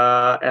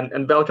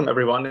welcome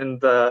everyone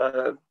and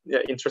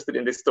interested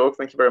in this talk.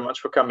 Thank you very much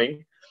for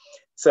coming.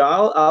 So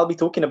I'll be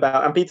talking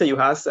about, I'm Péter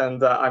Juhász,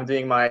 and I'm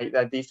doing my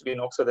DPhil in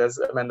Oxford, as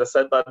Amanda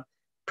said, but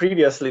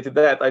previously to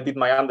that, I did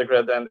my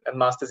undergrad and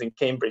master's in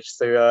Cambridge.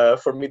 So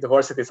for me, the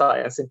Varsity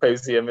Sci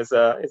Symposium is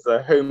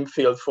a home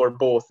field for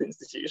both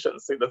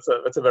institutions. So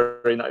that's a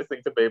very nice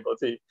thing to be able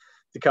to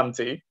come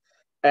to.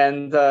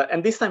 And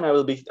this time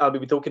I'll be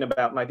talking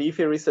about my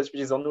DPhil research,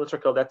 which is on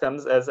ultra-cold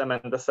atoms, as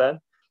Amanda said.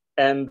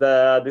 And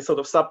the sort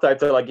of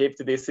subtitle I gave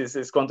to this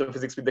is quantum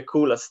physics with the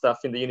coolest stuff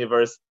in the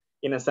universe,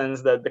 in a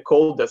sense that the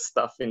coldest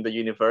stuff in the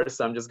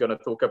universe. I'm just going to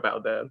talk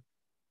about that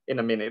in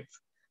a minute.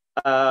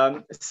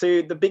 So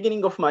the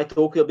beginning of my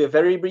talk will be a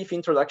very brief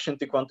introduction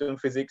to quantum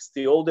physics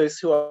to all those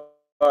who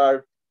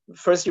are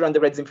first year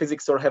undergrads in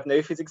physics or have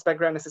no physics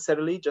background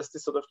necessarily, just to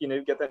sort of,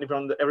 get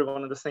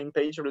everyone on the same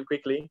page really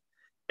quickly.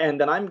 And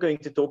then I'm going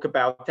to talk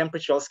about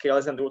temperatural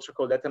scales and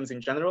ultra-cold atoms in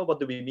general. What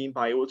do we mean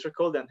by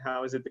ultra-cold and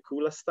how is it the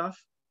coolest stuff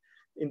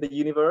in the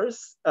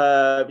universe,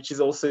 which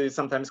is also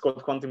sometimes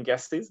called quantum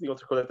gases. The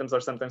ultra-cold atoms are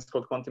sometimes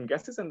called quantum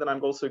gases. And then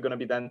I'm also going to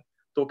be then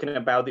talking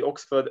about the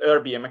Oxford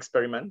erbium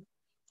experiment,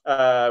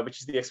 which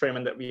is the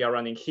experiment that we are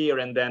running here.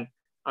 And then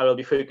I will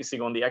be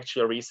focusing on the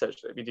actual research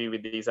that we do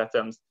with these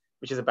atoms,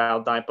 which is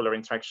about dipolar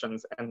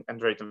interactions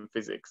and radium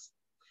physics.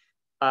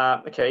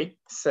 Okay,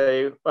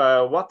 so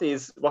what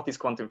is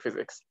quantum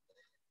physics?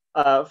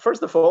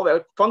 First of all,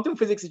 quantum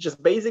physics is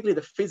just basically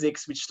the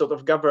physics which sort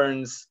of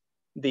governs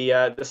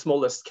the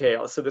smallest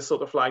scale. So the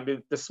sort of like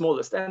the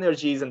smallest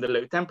energies and the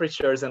low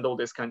temperatures and all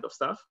this kind of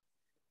stuff.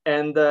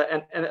 And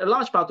a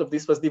large part of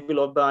this was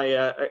developed by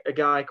a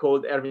guy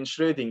called Erwin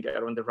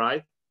Schrödinger on the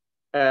right.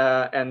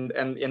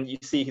 And you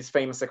see his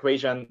famous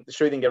equation, the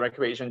Schrödinger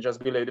equation,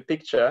 just below the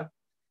picture.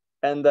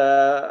 And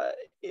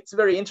it's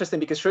very interesting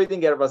because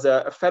Schrödinger was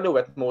a fellow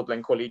at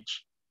Magdalen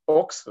College,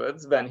 Oxford,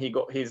 when he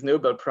got his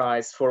Nobel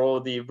Prize for all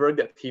the work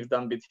that he's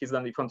done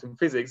with quantum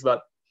physics.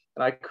 But,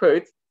 and I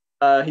quote,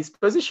 his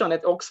position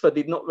at Oxford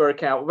did not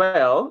work out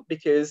well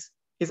because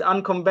his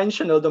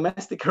unconventional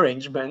domestic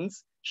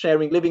arrangements,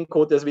 sharing living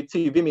quarters with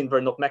 2 women,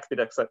 were not met with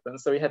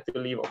acceptance. So he had to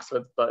leave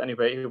Oxford. But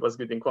anyway, he was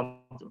good in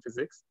quantum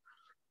physics.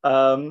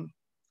 So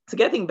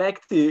getting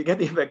back to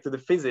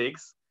the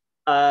physics,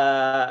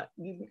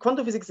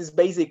 quantum physics is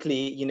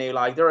basically,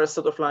 like there are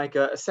sort of like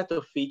a set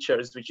of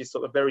features which is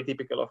sort of very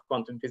typical of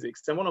quantum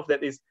physics. And one of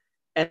that is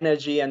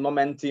energy and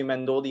momentum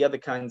and all the other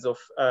kinds of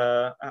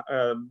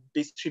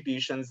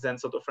distributions and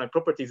sort of like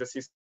properties a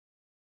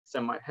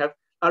system might have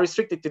are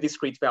restricted to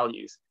discrete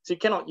values. So you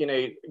cannot,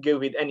 go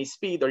with any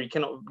speed, or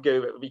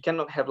we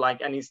cannot have like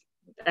any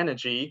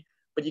energy,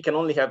 but you can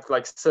only have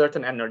like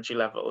certain energy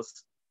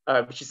levels.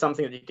 Which is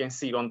something that you can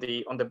see on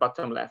the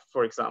bottom left,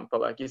 for example.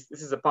 Like this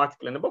is a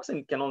particle in a box and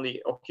it can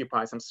only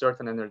occupy some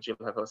certain energy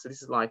level. So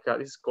this is like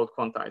this is called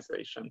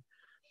quantization.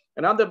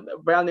 Another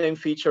well-known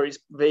feature is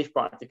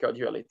wave-particle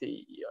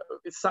duality.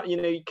 It's,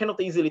 you cannot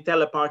easily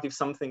tell apart if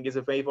something is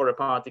a wave or a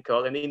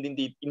particle, and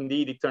indeed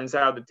it turns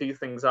out the two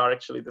things are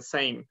actually the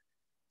same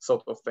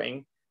sort of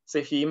thing. So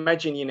if you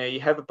imagine, you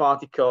have a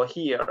particle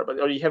here,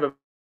 or you have a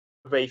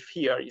wave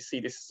here, you see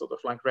this sort of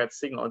like red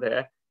signal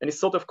there, and it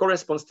sort of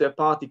corresponds to a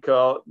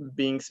particle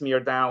being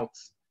smeared out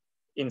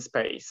in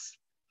space.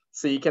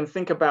 So you can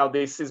think about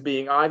this as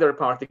being either a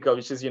particle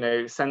which is,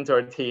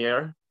 centered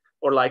here,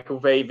 or like a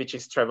wave which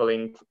is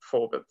traveling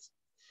forward.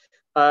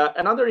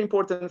 Another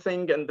important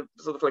thing, and the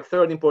sort of like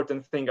third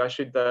important thing I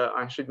should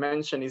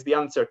mention, is the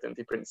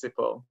uncertainty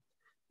principle.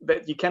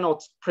 That you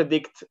cannot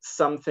predict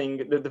something,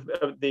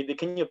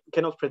 you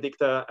cannot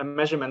predict a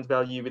measurement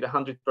value with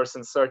 100%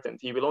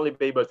 certainty. You will only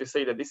be able to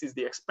say that this is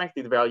the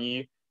expected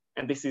value,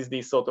 and this is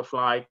the sort of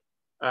like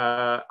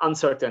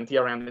uncertainty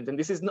around it. And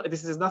this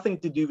has nothing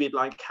to do with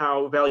like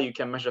how well you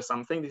can measure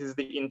something. This is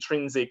the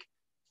intrinsic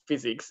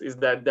physics, is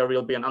that there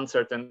will be an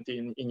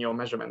uncertainty in your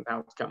measurement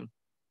outcome.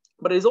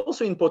 But it is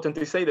also important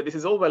to say that this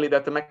is all valid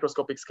at the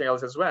macroscopic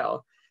scales as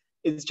well.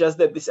 It's just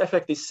that this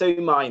effect is so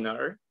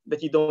minor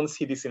that you don't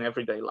see this in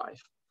everyday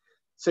life.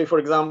 So for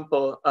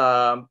example,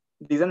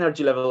 these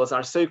energy levels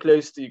are so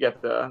close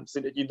together so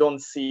that you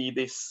don't see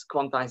this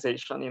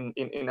quantization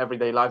in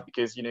everyday life,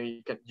 because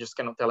you just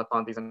cannot tell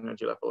apart these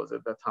energy levels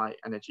at that high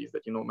energies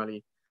that you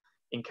normally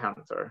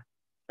encounter.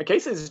 Okay,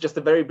 so this is just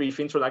a very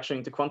brief introduction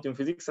into quantum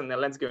physics, and then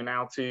let's go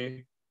now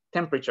to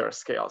temperature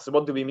scale. So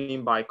what do we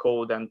mean by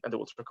cold and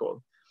ultra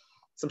cold?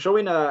 So I'm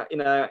showing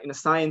in a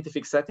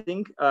scientific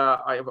setting.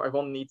 I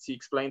won't need to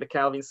explain the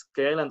Kelvin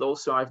scale, and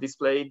also I've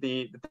displayed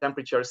the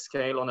temperature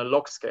scale on a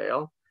log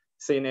scale.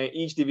 So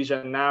each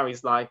division now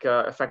is like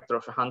a factor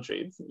of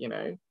 100,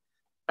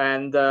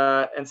 and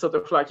sort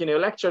of like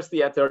lecture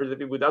theater that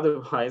we would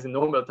otherwise in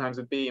normal times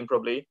would be in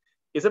probably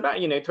is about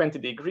 20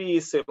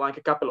 degrees, so like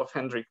a couple of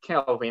 100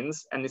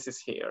 kelvins, and this is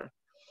here.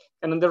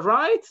 And on the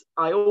right,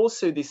 I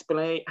also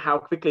display how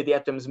quickly the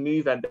atoms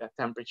move at that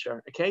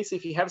temperature. Okay, so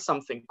if you have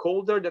something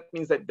colder, that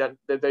means that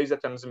those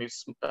atoms move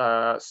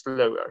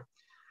slower.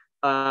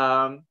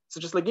 So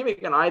just like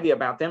giving an idea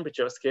about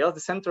temperature scale, the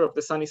center of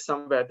the sun is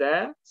somewhere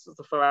there, sort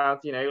of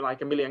about like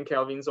 1 million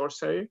kelvins or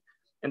so,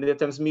 and the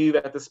atoms move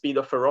at the speed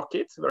of a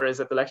rocket, whereas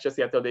at the lecture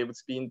theater they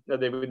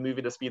would move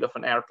at the speed of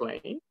an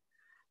airplane.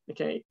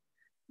 Okay,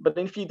 but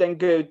then if you then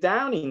go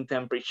down in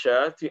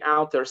temperature to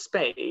outer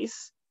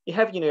space, you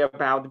have,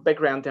 about the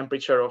background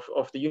temperature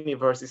of the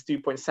universe is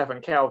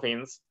 2.7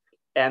 kelvins.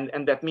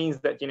 And that means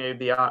that,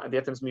 the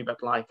atoms move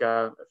at like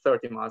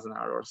 30 miles an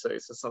hour or so.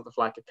 So it's sort of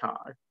like a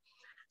car.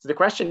 So the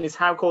question is,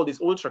 how cold is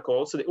ultra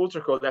cold? So the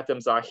ultra cold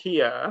atoms are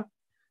here,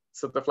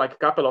 sort of like a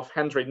couple of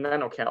 100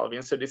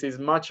 nanokelvin. So this is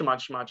much,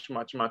 much, much,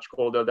 much, much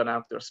colder than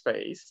outer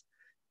space.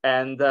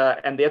 And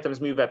the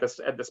atoms move at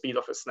the speed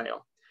of a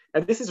snail.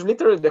 And this is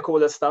literally the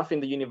coldest stuff in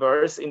the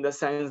universe, in the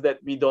sense that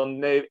we don't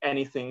know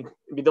anything.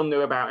 We don't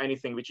know about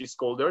anything which is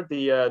colder.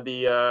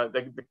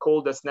 The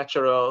coldest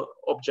natural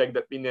object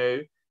that we know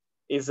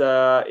is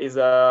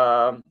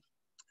a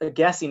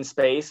gas in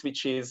space,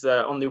 which is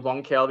only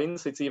 1 Kelvin.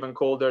 So it's even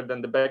colder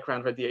than the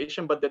background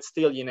radiation, but that's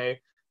still,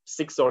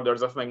 6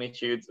 orders of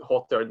magnitude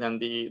hotter than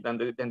the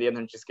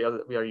energy scale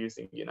that we are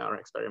using in our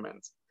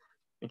experiments.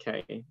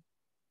 Okay.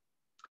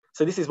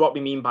 So this is what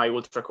we mean by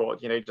ultra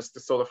cold, just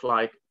sort of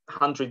like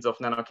hundreds of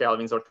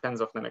nanokelvins or tens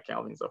of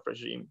nanokelvins of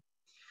regime.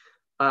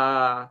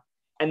 And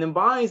then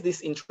why is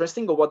this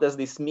interesting, or what does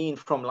this mean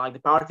from like the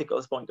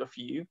particles point of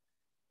view?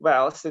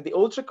 Well, so the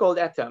ultra cold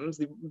atoms,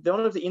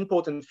 one of the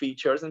important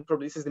features, and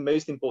probably this is the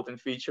most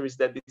important feature, is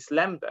that this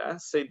lambda,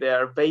 so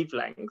their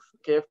wavelength,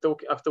 okay, I've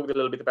talked a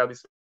little bit about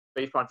this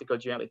wave particle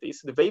duality.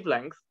 So the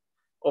wavelength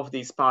of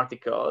these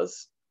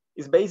particles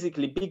is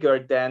basically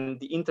bigger than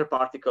the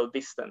interparticle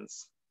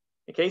distance.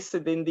 Okay, so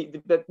then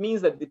that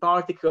means that the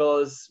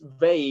particles'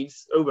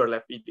 waves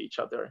overlap with each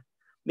other.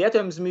 The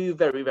atoms move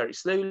very, very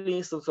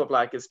slowly, sort of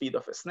like the speed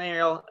of a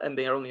snail, and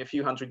they are only a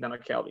few hundred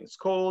nanokelvins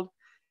cold.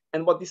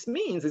 And what this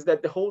means is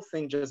that the whole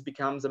thing just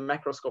becomes a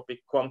macroscopic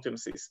quantum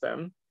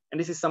system. And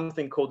this is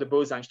something called the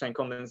Bose-Einstein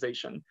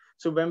condensation.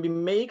 So when we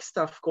make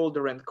stuff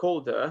colder and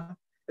colder,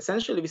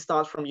 essentially we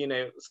start from,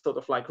 sort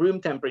of like room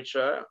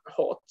temperature,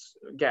 hot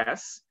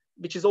gas,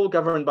 which is all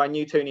governed by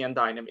Newtonian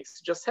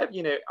dynamics. Just have,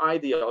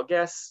 ideal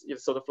gas,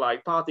 sort of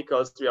like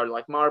particles, we are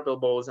like marble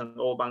balls and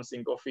all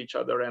bouncing off each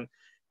other.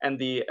 And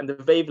the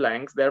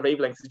wavelength, their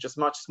wavelength is just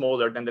much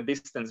smaller than the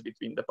distance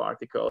between the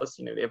particles,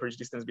 the average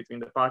distance between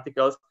the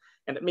particles.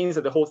 And it means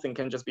that the whole thing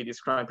can just be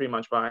described pretty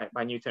much by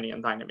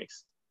Newtonian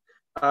dynamics.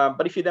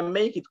 But if you then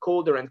make it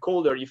colder and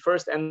colder, you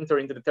first enter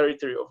into the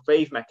territory of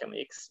wave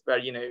mechanics, where,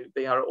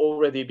 they are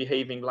already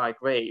behaving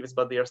like waves,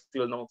 but they are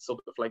still not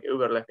sort of like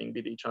overlapping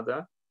with each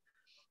other.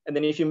 And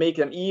then if you make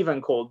them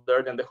even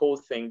colder, then the whole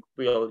thing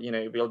will,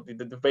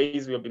 the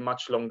waves will be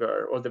much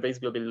longer, or the waves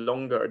will be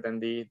longer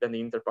than the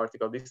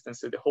interparticle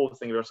distance. So the whole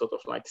thing will sort of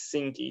like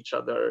sink each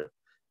other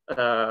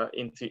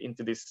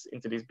into this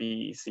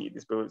BEC,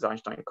 this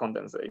Bose-Einstein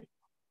condensate.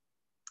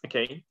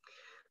 Okay,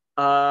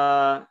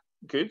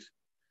 good.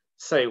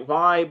 So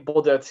why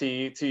bother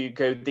to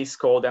go this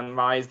cold, and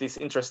why is this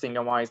interesting,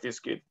 and why is this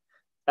good?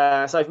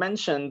 So I've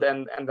mentioned,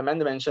 and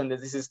Amanda mentioned,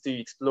 that this is to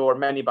explore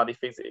many-body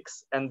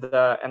physics, and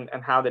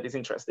how that is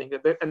interesting.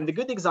 And the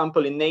good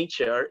example in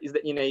nature is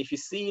that, if you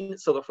see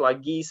sort of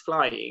like geese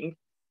flying,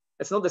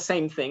 it's not the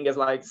same thing as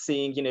like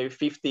seeing,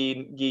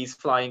 15 geese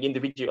flying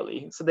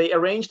individually. So they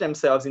arrange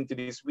themselves into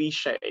this V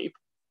shape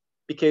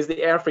because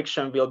the air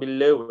friction will be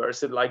lower.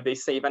 So like they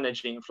save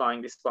energy in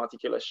flying this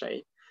particular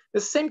shape. The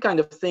same kind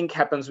of thing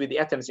happens with the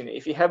atoms.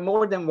 If you have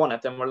more than one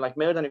atom, or like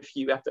more than a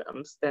few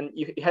atoms, then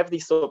you have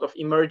these sort of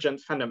emergent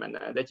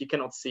phenomena that you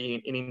cannot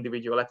see in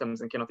individual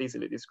atoms and cannot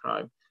easily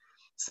describe.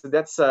 So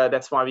that's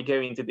why we go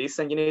into this.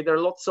 And there are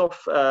lots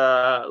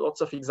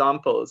of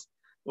examples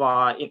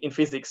why in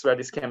physics where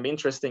this can be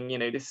interesting.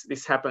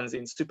 This happens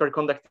in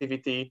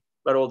superconductivity,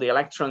 where all the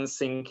electrons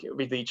sync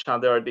with each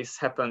other. This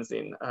happens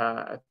in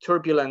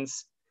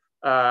turbulence.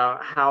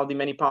 How the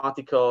many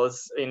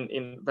particles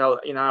in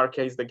our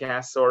case the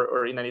gas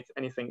or in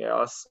anything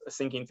else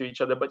sync into each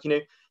other. But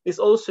this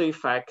also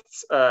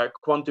affects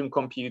quantum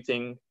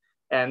computing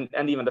and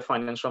even the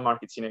financial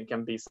markets.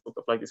 Can be sort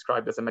of like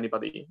described as a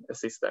many-body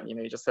system.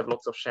 You just have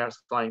lots of shares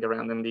flying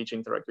around and they each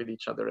interact with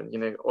each other,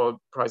 and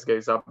oil price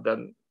goes up,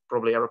 then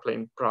probably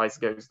airplane price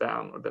goes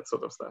down, or that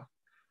sort of stuff.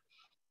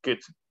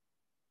 Good.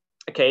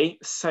 Okay,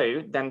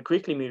 so then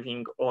quickly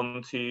moving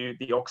on to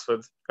the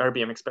Oxford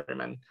erbium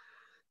experiment.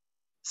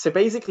 So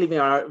basically, we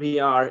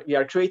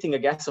are creating a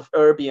gas of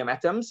erbium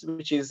atoms,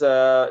 which is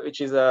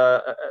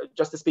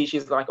just a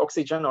species like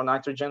oxygen or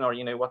nitrogen or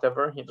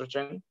whatever,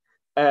 hydrogen,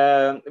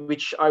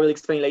 which I will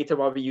explain later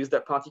why we use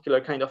that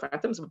particular kind of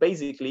atoms. But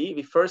basically,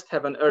 we first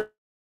have an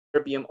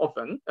erbium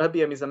oven.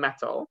 Erbium is a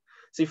metal,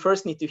 so you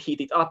first need to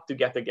heat it up to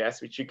get a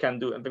gas, which you can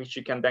do, and which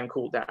you can then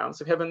cool down.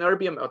 So we have an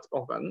erbium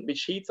oven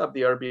which heats up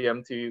the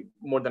erbium to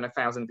more than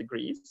 1,000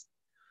 degrees.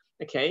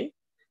 Okay.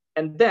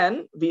 And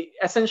then we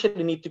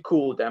essentially need to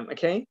cool them,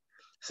 okay?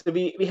 So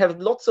we have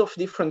lots of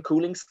different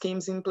cooling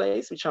schemes in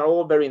place, which are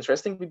all very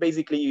interesting. We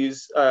basically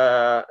use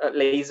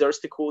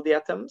lasers to cool the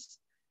atoms.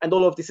 And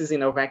all of this is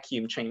in a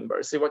vacuum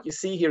chamber. So what you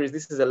see here is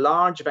this is a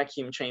large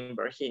vacuum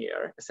chamber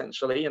here,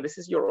 essentially, and this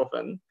is your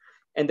oven.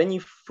 And then you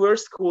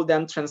first cool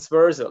them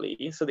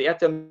transversally. So the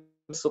atoms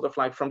sort of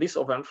like from this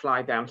oven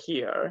fly down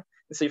here.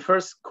 So you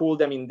first cool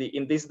them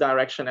in this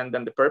direction and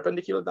then the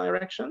perpendicular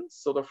direction,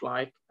 sort of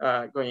like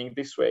going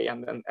this way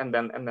and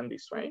then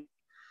this way.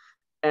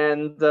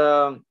 And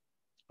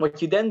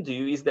what you then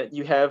do is that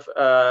you have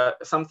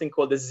something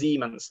called the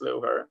Zeeman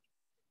slower.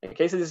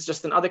 Okay, so this is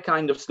just another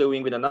kind of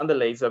slowing with another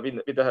laser,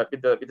 with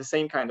the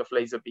same kind of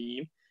laser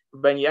beam,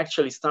 when you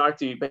actually start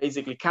to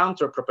basically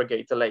counter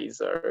propagate the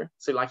laser.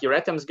 So like your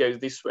atoms goes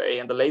this way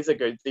and the laser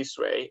goes this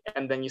way,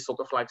 and then you sort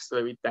of like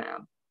slow it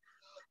down.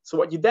 So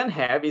what you then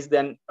have is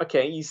then,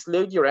 okay, you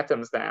slowed your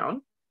atoms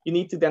down. You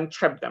need to then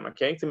trap them,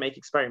 okay, to make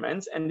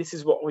experiments. And this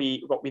is what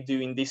we do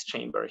in this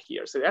chamber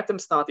here. So the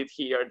atoms started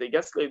here, they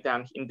get slowed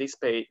down in this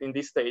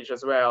stage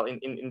as well,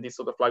 in this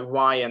sort of like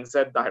Y and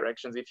Z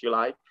directions, if you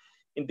like.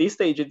 In this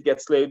stage, it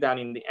gets slowed down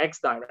in the X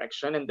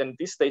direction. And then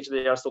this stage,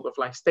 they are sort of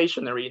like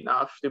stationary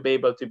enough to be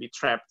able to be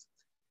trapped,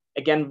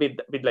 again,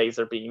 with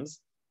laser beams.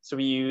 So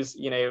we use,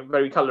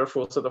 very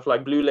colorful sort of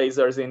like blue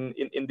lasers in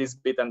this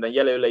bit, and then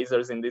yellow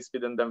lasers in this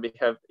bit, and then we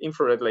have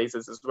infrared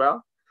lasers as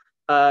well.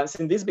 So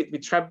in this bit, we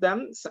trap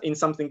them in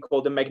something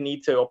called the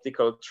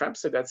magneto-optical trap.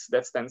 So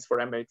that stands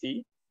for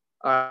MOT.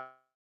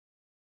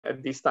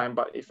 At this time,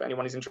 but if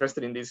anyone is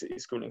interested in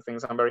these cooling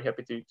things, I'm very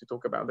happy to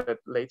talk about that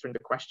later in the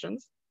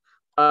questions.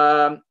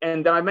 And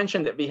then I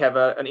mentioned that we have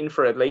an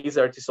infrared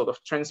laser to sort of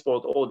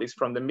transport all this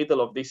from the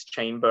middle of this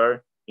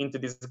chamber into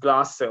this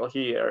glass cell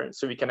here,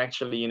 so we can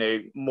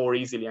actually, more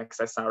easily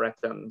access our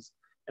atoms,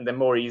 and then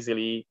more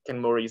easily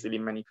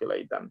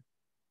manipulate them.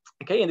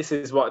 Okay, and this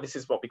is what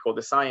we call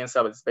the science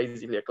cell. It's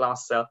basically a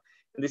glass cell,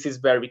 and this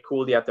is where we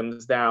cool the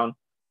atoms down,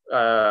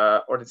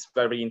 or it's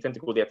where we intend to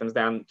cool the atoms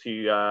down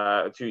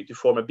to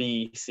form a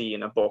BEC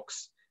in a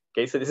box.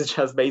 Okay, so this is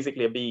just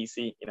basically a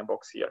BEC in a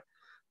box here.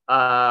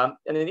 And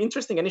an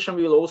interesting addition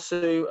we will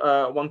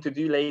also want to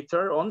do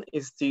later on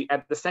is to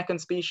add the second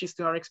species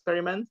to our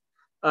experiment.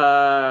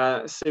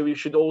 So we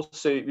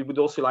would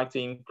also like to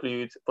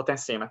include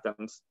potassium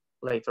atoms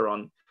later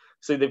on,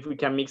 so that we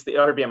can mix the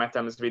erbium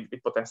atoms with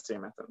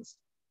potassium atoms.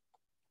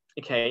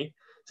 Okay,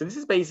 so this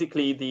is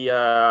basically the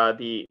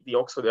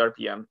Oxford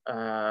erbium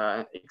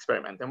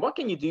experiment. And what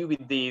can you do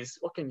with these?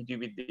 What can you do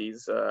with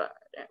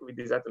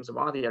these atoms?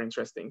 Why they are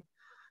interesting?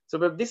 So,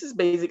 but this is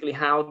basically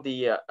how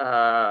the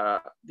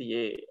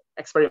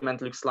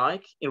experiment looks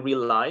like in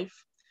real life.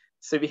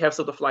 So we have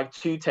sort of like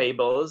two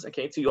tables,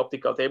 okay, two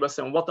optical tables.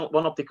 So on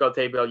one optical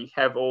table, you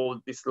have all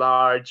this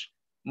large,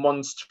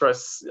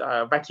 monstrous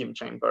vacuum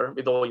chamber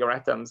with all your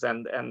atoms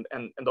and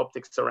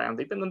optics around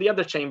it. And on the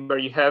other chamber,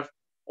 you have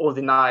all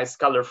the nice,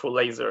 colorful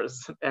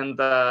lasers, and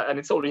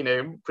it's all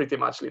pretty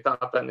much lit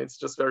up, and it's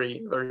just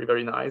very, very,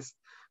 very nice.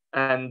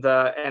 And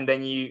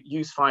then you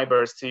use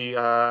fibers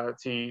to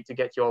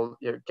get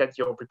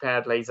your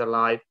prepared laser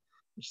light,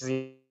 which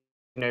is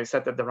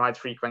set at the right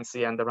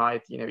frequency and the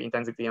right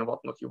intensity and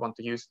whatnot you want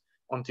to use,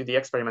 onto the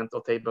experimental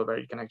table where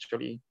you can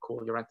actually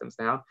cool your atoms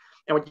down.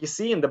 And what you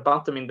see in the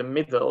bottom in the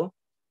middle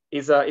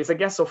is a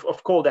gas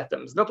of cold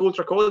atoms, not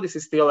ultra cold. This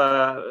is still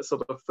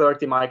sort of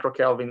 30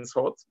 microkelvins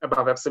hot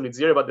above absolute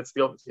zero, but it's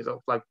still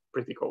like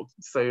pretty cold.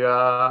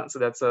 So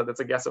that's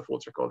a gas of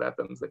ultra cold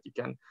atoms that you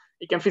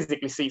can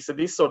physically see. So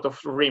this sort of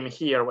rim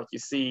here, what you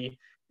see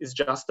is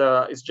just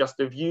a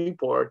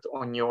viewport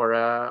on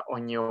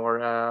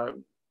your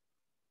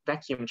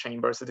vacuum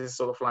chamber. So this is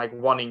sort of like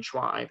 1 inch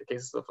wide. Okay,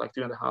 it's sort of like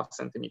 2.5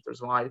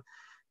 centimeters wide.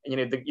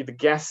 And the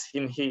gas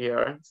in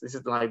here, so this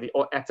is like the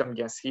atom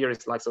gas here,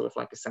 is like sort of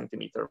like 1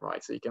 centimeter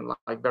wide. So you can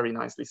like very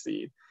nicely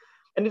see it.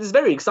 And it is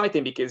very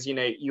exciting because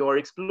you're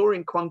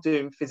exploring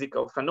quantum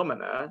physical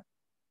phenomena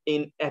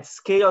at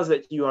scales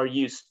that you are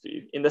used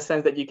to, in the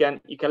sense that you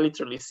can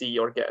literally see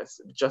your gas,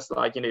 just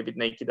like with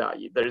naked eye.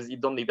 You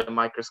don't need a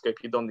microscope,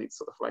 you don't need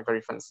sort of like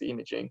very fancy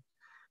imaging,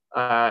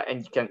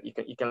 and you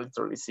can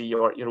literally see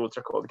your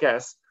ultra cold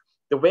gas.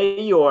 The way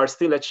you are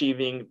still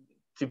achieving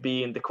to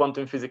be in the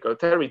quantum physical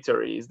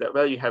territory is that,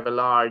 well, you have a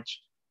large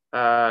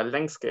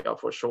length scale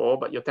for sure,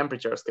 but your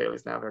temperature scale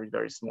is now very,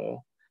 very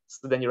small.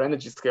 So then your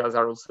energy scales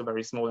are also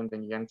very small, and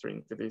then you enter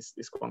into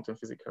this quantum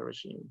physical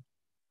regime.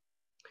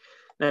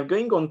 Now,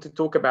 going on to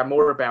talk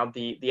more about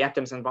the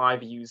atoms and why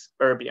we use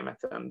erbium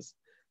atoms.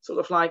 Sort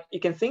of like,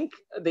 you can think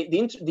the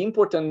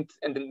important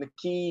and the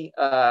key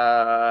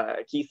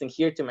thing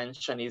here to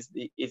mention is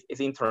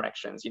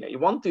interactions. You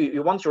want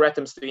your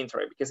atoms to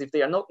interact, because if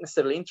they are not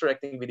necessarily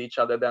interacting with each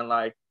other, then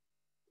like,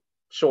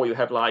 sure, you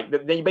have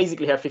then you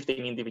basically have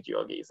 15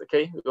 individual gears,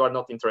 okay, who are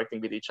not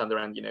interacting with each other,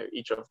 and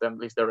each of them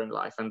lives their own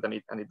life, and then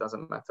it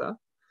doesn't matter.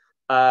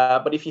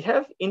 But if you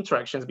have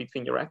interactions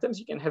between your atoms,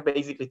 you can have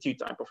basically two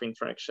types of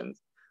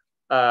interactions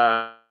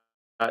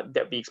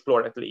that we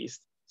explore at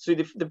least. So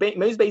the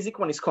most basic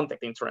one is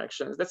contact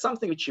interactions. That's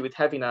something which you would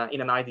have in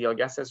an ideal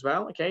gas as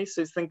well. Okay,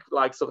 so think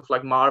like sort of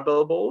like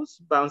marble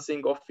balls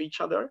bouncing off each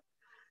other.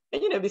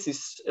 And this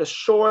is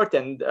short,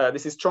 and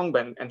this is strong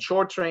and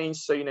short range.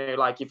 So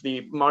like if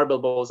the marble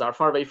balls are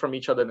far away from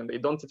each other, then they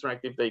don't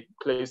interact. If they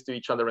close to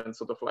each other and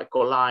sort of like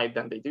collide,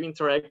 then they do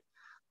interact,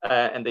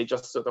 and they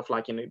just sort of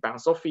like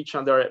bounce off each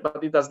other.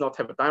 But it does not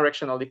have a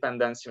directional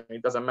dependence.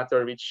 It doesn't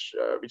matter which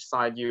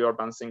side you are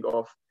bouncing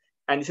off.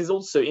 And this is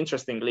also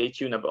interestingly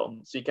tunable.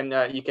 So you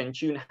can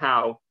tune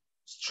how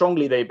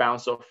strongly they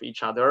bounce off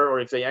each other,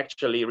 or if they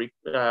actually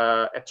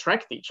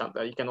attract each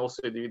other. You can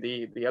also do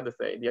the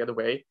other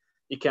way.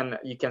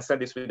 you can set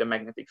this with a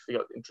magnetic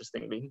field,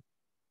 interestingly.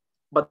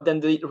 But then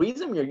the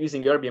reason we're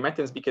using erbium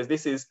atoms, because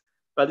this is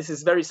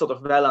very sort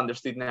of well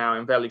understood now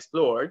and well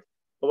explored.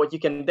 But what you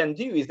can then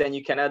do is then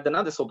you can add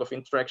another sort of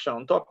interaction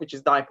on top, which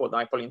is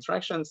dipole-dipole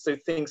interactions. So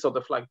things sort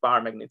of like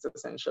paramagnetic,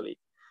 essentially.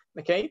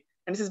 Okay,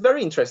 and this is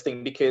very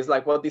interesting because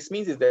like what this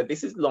means is that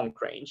this is long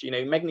range. You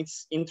know,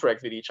 magnets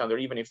interact with each other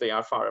even if they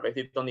are far away.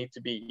 They don't need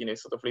to be, you know,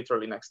 sort of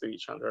literally next to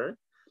each other.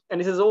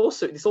 And this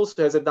also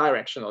has a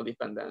directional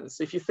dependence.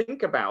 If you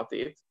think about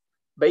it,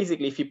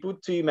 basically, if you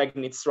put two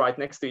magnets right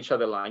next to each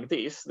other like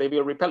this, they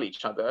will repel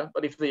each other.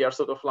 But if they are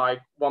sort of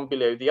like one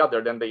below the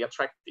other, then they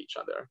attract each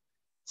other.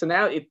 So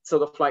now it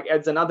sort of like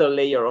adds another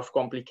layer of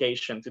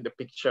complication to the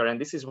picture. And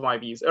this is why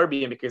we use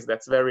erbium, because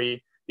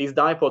these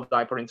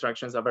dipole-dipole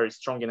interactions are very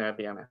strong in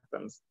erbium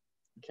atoms.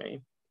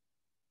 Okay.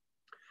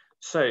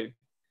 So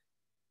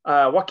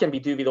what can we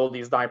do with all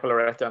these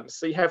dipolar atoms?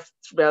 So you have,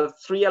 well,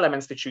 3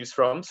 elements to choose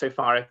from so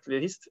far, at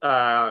least.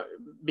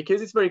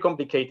 Because it's very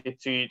complicated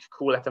to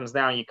cool atoms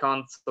down, you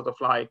can't sort of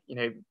like, you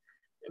know,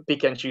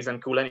 pick and choose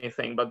and cool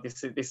anything. But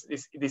this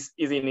is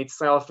in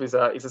itself is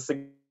a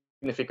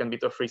significant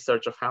bit of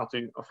research of how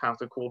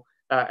to cool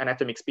an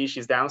atomic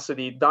species down. So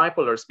the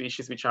dipolar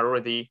species, which are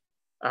already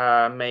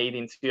made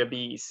into a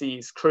BEC,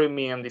 is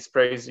chromium,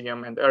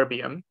 dysprosium, and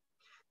erbium.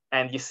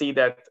 And you see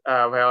that,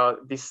 well,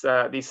 this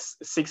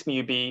 6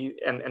 μb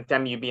and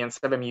 10 μb and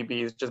 7 μb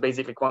is just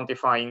basically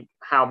quantifying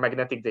how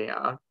magnetic they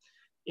are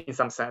in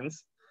some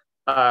sense.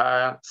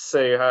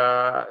 So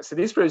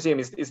dysprosium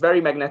is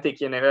very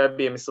magnetic, you know,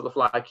 erbium is sort of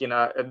like, you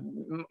know, a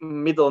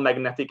middle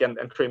magnetic, and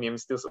chromium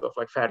is still sort of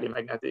like fairly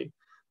magnetic.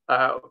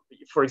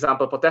 For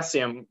example,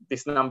 potassium,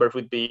 this number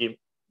would be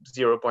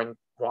 0.1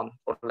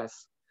 or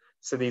less.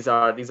 So these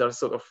are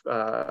sort of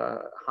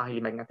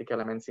highly magnetic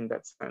elements in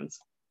that sense.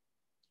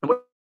 And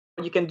what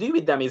you can do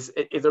with them is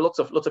there are lots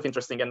of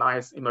interesting and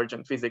nice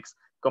emergent physics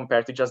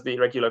compared to just the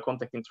regular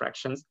contact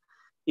interactions.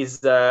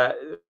 There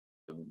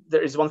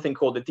is one thing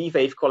called the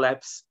D-wave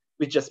collapse,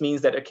 which just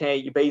means that, okay,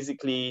 you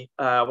basically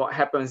what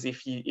happens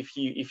if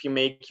you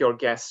make your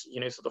gas, you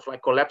know, sort of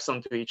like collapse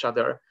onto each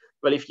other.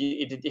 Well, if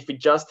you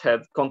just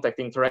had contact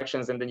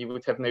interactions, and then you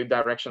would have no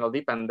directional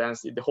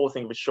dependence, the whole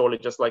thing would surely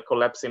just like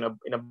collapse in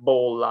a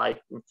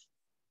ball-like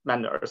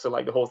manner. So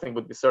like the whole thing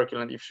would be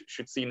circular, and you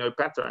should see no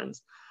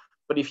patterns.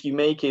 But if you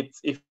make it,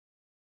 if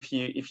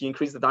you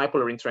increase the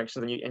dipolar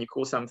interactions and you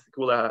cool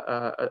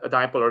a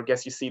dipolar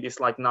gas, you see this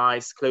like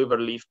nice clover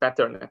leaf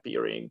pattern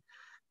appearing,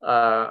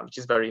 which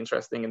is very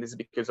interesting. And this is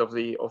because of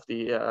the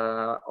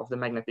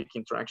magnetic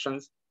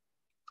interactions.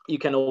 You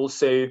can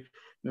also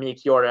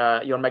make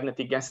your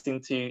magnetic gas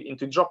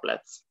into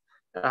droplets.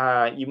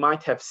 You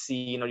might have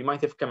seen, or you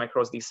might have come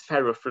across these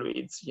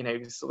ferrofluids, you know,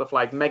 sort of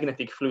like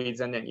magnetic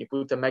fluids, and then you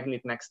put a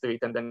magnet next to it,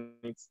 and then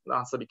it's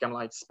also become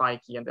like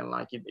spiky, and then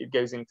like it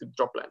goes into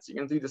droplets. You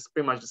can do this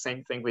pretty much the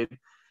same thing with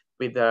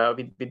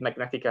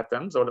magnetic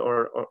atoms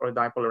or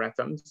dipolar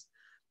atoms.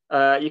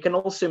 You can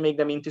also make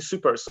them into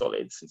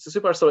supersolids. So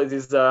supersolids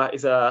is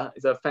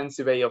a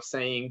fancy way of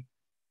saying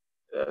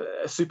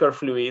a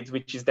superfluid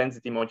which is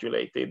density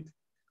modulated.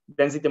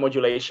 Density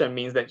modulation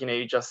means that, you know,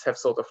 you just have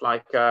sort of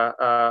like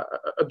a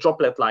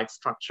droplet-like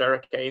structure.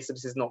 Okay, so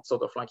this is not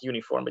sort of like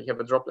uniform, but you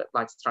have a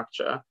droplet-like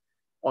structure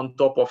on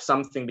top of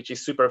something which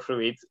is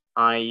superfluid,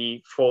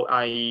 it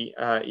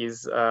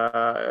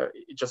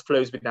just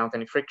flows without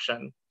any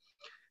friction.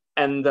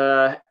 And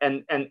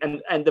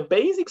the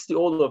basics to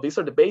all of this,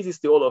 or the basis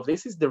to all of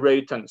this, is the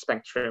Rhoton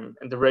spectrum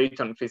and the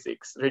Rhoton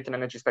physics, Rhoton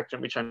energy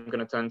spectrum, which I'm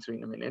going to turn to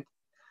in a minute.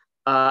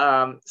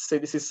 So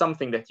this is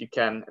something that you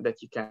can look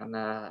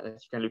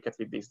at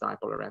with these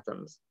dipolar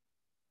atoms.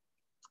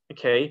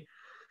 Okay,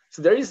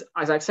 so there is,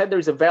 as I said, there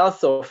is a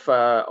wealth of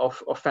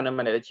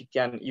phenomena that you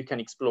can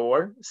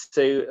explore.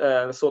 So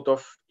the sort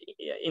of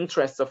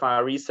interests of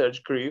our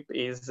research group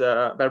is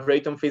about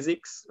Rhoton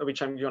physics,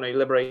 which I'm going to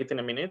elaborate in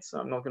a minute. So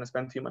I'm not going to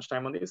spend too much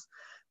time on this,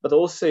 but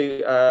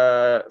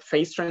also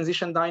phase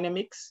transition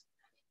dynamics.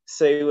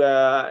 So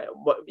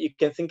what you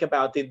can think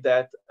about it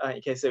that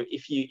okay, so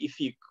if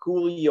you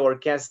cool your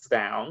gas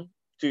down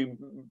to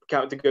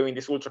go in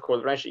this ultra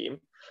cold regime,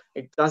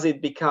 does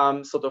it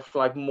become sort of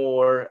like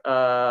more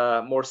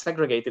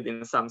segregated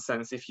in some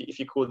sense if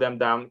you cool them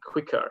down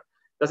quicker?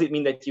 Does it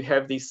mean that you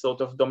have these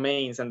sort of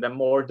domains and then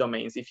more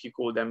domains if you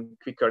cool them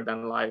quicker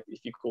than like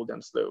if you cool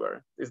them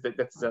slower?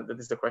 That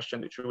is the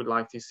question that we would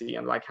like to see,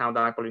 and like how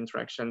dipole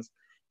interactions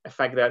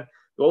affect that.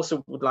 We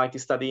also would like to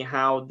study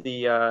how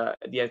the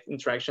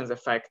interactions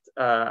affect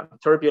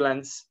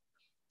turbulence.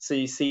 So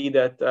you see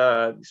that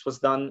this was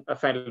done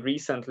fairly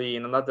recently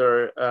in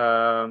another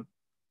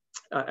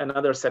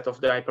set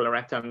of dipolar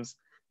atoms.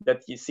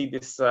 That you see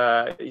this,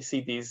 you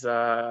see these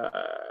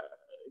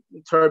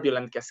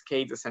turbulent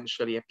cascades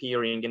essentially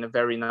appearing in a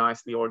very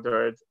nicely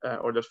ordered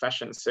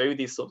fashion. So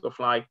these sort of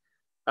like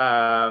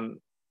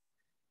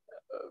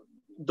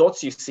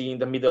dots you see in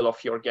the middle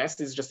of your gas,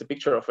 this is just a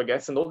picture of a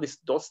gas, and all these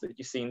dots that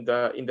you see in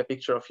the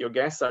picture of your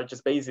gas are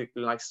just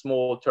basically like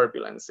small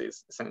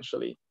turbulences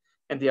essentially,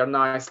 and they are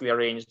nicely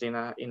arranged in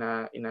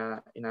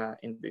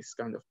this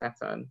kind of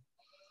pattern.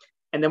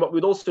 And then what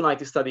we'd also like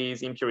to study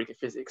is impurity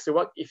physics. So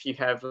what if you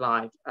have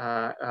like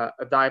a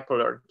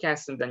dipolar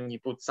gas, and then you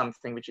put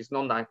something which is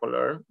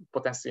non-dipolar,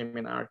 potassium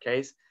in our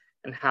case,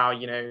 and how,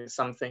 you know,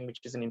 something which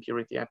is an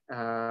impurity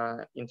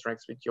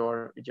interacts with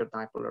your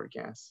dipolar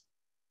gas.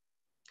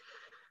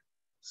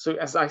 So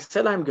as I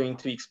said, I'm going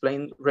to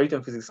explain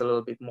Roton physics a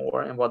little bit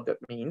more and what that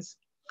means.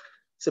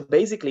 So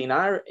basically, in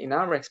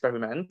our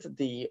experiment,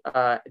 the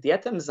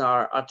atoms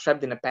are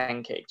trapped in a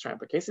pancake trap.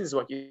 Okay, so this is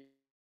what you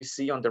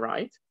see on the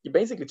right. You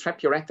basically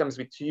trap your atoms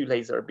with two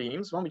laser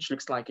beams, one which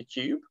looks like a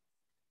cube,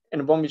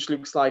 and one which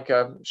looks like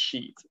a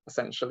sheet,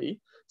 essentially.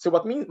 So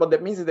what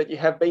that means is that you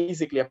have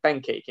basically a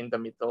pancake in the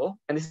middle,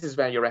 and this is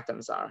where your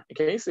atoms are.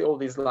 Okay, so all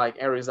these like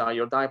arrows are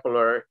your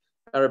dipolar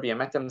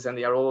erbium atoms, and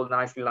they are all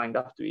nicely lined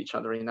up to each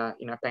other in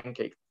a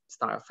pancake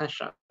style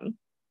fashion.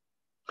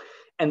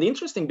 And the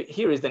interesting bit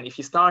here is then if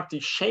you start to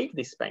shake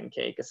this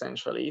pancake,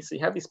 essentially, so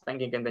you have this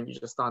pancake and then you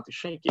just start to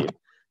shake it,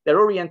 their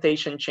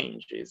orientation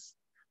changes.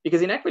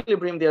 Because in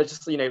equilibrium, they are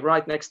just, you know,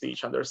 right next to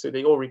each other, so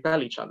they all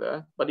repel each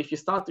other. But if you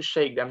start to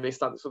shake them, they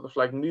start to sort of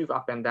like move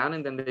up and down,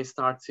 and then they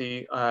start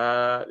to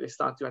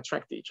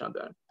attract each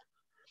other.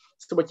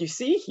 So what you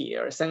see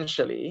here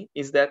essentially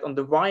is that on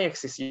the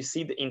y-axis you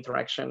see the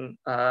interaction,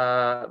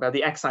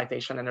 the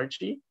excitation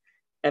energy,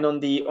 and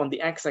on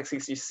the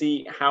x-axis you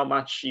see how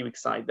much you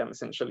excite them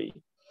essentially.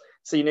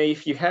 So, you know,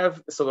 if you have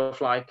sort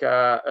of like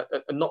a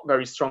not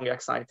very strong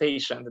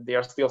excitation, that they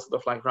are still sort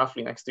of like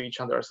roughly next to each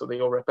other, so they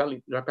all repel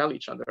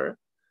each other,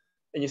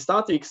 and you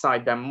start to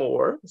excite them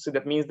more. So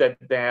that means that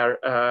their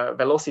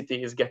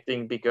velocity is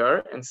getting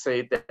bigger, and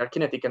say their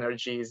kinetic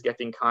energy is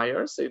getting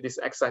higher. So this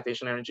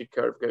excitation energy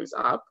curve goes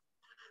up.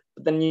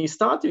 But then you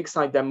start to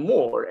excite them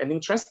more, and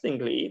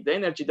interestingly, the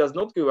energy does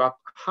not go up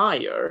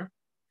higher,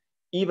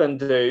 even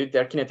though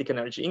their kinetic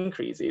energy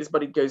increases,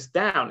 but it goes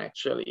down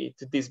actually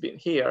to this bit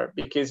here,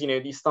 because, you know,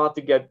 they start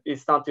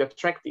to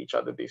attract each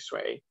other this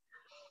way.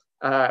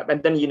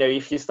 And then, you know,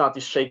 if you start to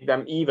shake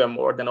them even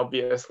more, then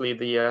obviously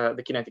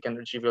the kinetic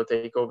energy will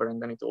take over,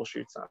 and then it all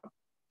shoots up.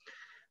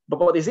 But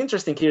what is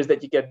interesting here is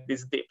that you get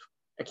this dip.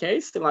 Okay,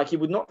 so like you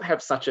would not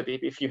have such a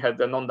dip if you had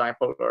the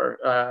non-dipolar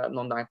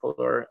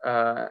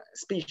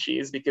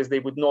species, because they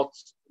would not,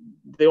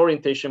 the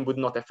orientation would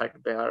not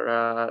affect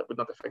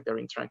their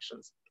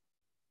interactions.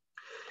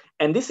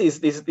 And this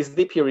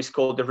dip here is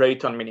called the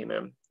Roton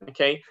minimum.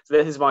 Okay, so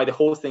that is why the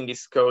whole thing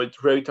is called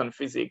Roton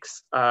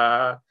physics.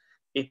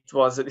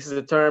 This is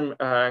a term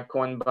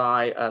coined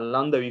by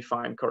Landau, if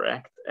I'm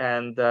correct,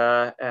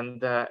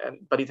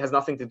 but it has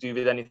nothing to do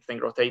with anything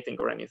rotating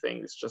or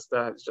anything. It's just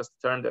a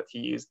term that he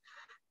used,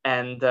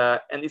 and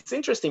it's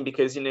interesting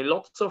because, you know,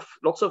 lots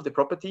of the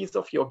properties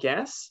of your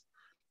gas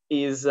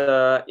is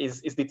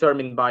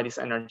determined by this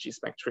energy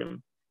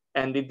spectrum.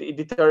 And it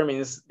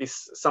determines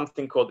this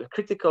something called the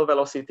critical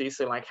velocity.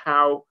 So like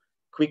how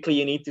quickly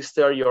you need to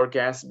stir your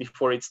gas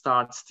before it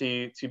starts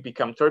to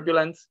become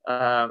turbulent,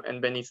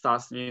 and then it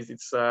starts to lose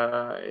its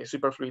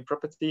superfluid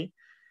property.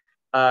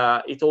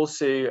 It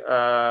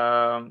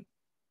also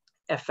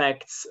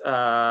affects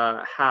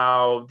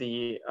how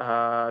the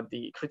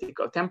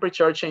critical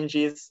temperature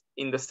changes,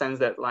 in the sense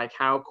that like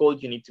how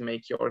cold you need to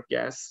make your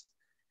gas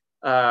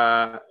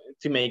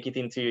to make it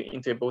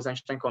into a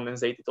Bose-Einstein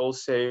condensate. It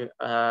also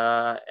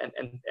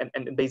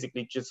and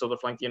basically just sort of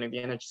like, you know, the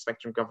energy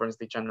spectrum governs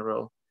the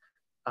general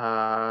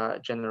idea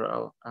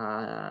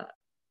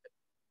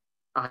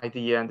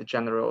and the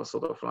general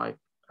sort of like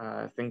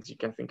things you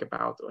can think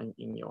about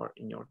in your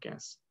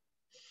gas.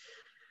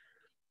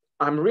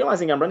 I'm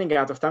realizing I'm running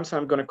out of time, so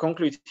I'm going to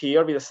conclude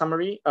here with a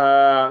summary.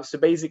 So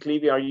basically,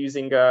 we are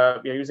building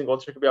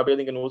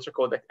an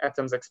ultra-cold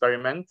atoms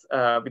experiment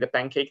with a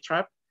pancake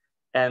trap.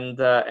 And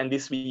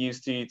this we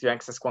use to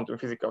access quantum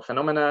physical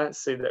phenomena,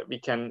 so that we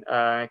can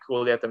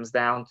cool the atoms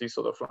down to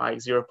sort of like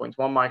 0.1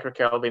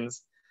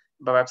 microkelvins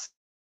above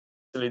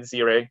absolute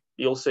zero.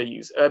 We also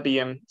use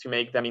erbium to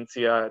make them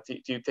into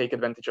to take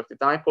advantage of the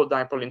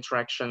dipole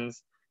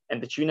interactions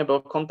and the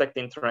tunable contact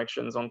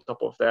interactions on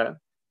top of that.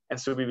 And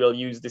so we will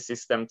use the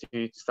system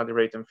to study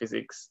Roton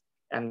physics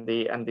and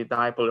the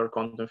dipolar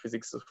quantum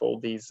physics of all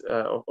these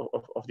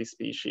of these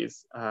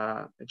species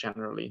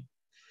generally.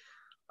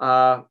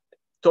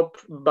 Top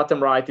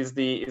bottom right is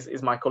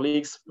my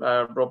colleagues.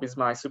 Rob is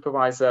my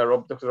supervisor,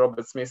 Dr.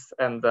 Robert Smith,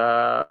 and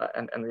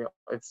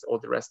it's all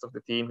the rest of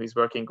the team who is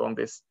working on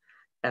this.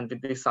 And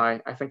with this,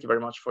 I thank you very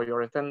much for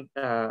your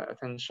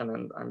attention,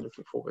 and I'm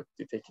looking forward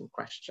to taking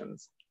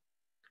questions.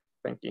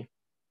 Thank you.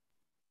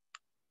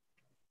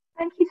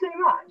 Thank you so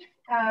much.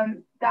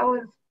 That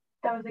was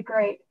a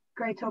great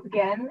talk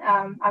again.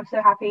 I'm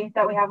so happy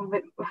that we have a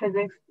bit of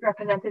physics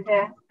represented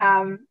here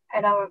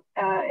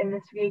in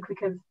this week,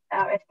 because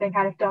it's been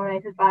kind of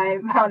dominated by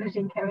biology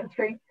and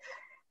chemistry.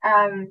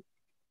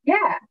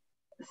 Yeah,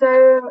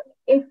 so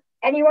if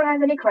anyone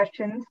has any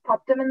questions,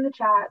 pop them in the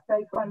chat,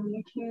 both on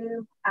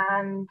YouTube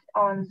and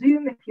on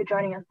Zoom if you're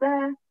joining us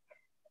there.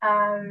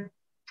 Yeah,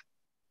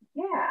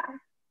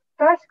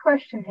 first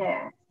question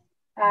here.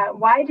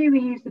 Why do we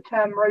use the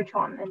term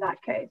Roton in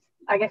that case?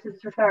 I guess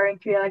it's referring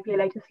to like your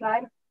latest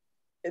slide.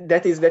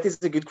 That is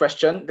a good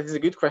question. That is a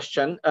good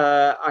question.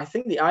 I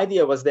think the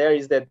idea was there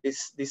is that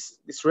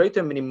this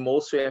radium minimum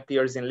also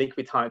appears in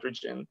liquid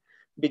hydrogen,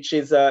 which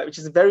is a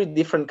very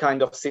different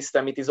kind of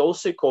system. It is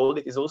also cold.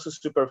 It is also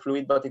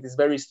superfluid, but it is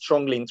very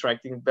strongly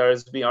interacting.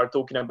 Whereas we are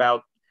talking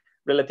about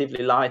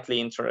relatively lightly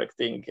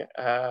interacting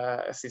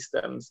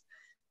systems.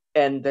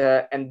 And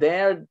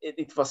there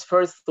it was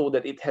first thought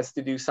that it has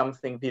to do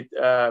something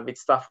with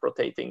stuff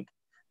rotating.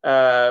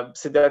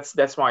 So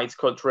that's why it's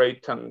called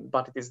roton,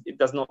 but it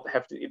does not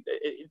have to.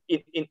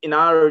 In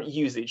our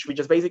usage, we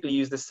just basically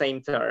use the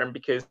same term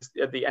because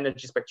the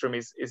energy spectrum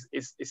is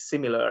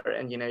similar,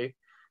 and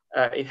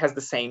it has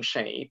the same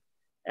shape,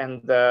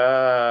 and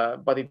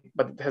but it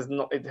has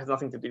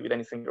nothing to do with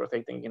anything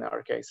rotating in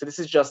our case. So this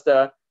is just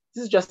a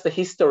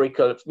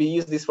historical. We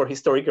use this for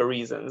historical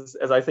reasons,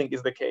 as I think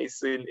is the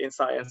case in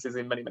sciences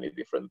in many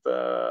different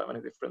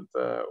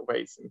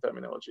ways in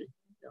terminology.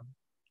 Yeah.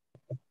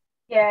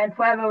 Yeah, and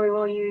forever we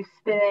will use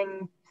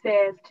spinning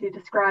spheres to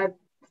describe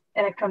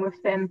electron with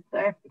spin.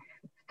 So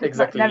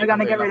exactly, never going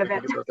to get rid of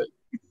it.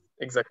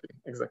 Exactly.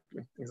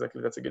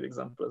 That's a good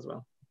example as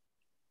well.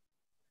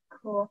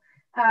 Cool.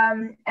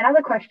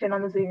 Another question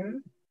on the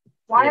Zoom.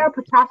 Why are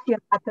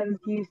potassium atoms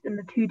used in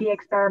the 2D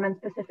experiment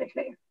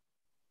specifically?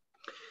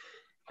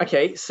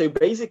 Okay, so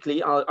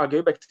basically, I'll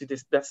go back to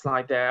that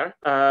slide there.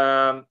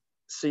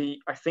 So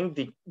I think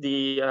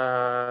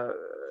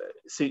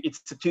so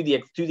it's a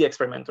 2D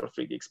experiment or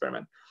 3D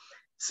experiment.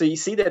 So you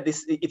see that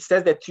it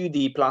says that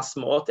 2D plus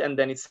mod, and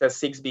then it says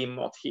 6B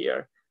mod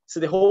here. So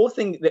the whole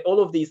thing, all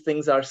of these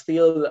things are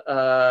still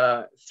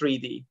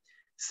 3D.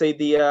 So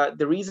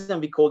the reason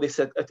we call this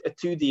a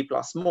 2D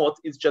plus mod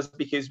is just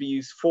because we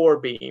use 4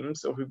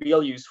 beams, or we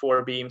will use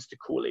 4 beams to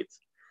cool it.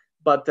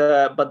 But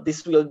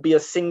this will be a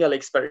single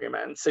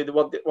experiment. So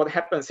what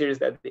happens here is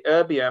that the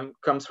erbium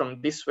comes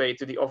from this way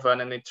to the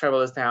oven, and it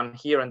travels down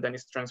here, and then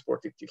it's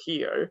transported to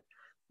here.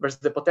 Whereas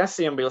the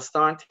potassium will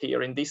start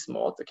here in this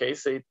mod. Okay,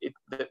 so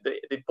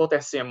the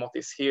potassium mod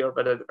is here,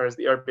 whereas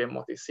the erbium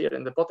mod is here,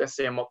 and the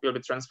potassium mod will be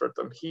transferred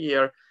from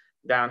here,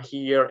 down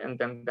here, and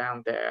then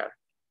down there.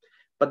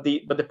 But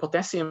the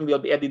potassium will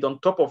be added on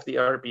top of the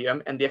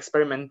erbium, and the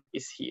experiment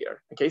is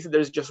here. Okay, so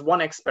there's just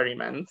one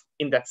experiment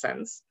in that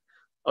sense.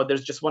 Or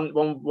there's just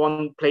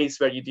one place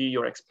where you do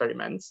your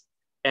experiments,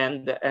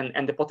 and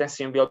the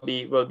potassium will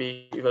be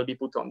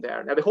put on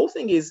there. Now the whole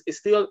thing is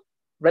still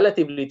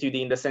relatively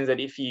 2D in the sense that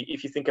if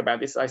you think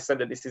about this, I said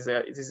that this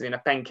is in a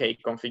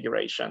pancake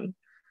configuration,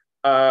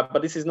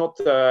 but this is not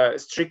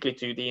strictly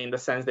 2D in the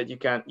sense that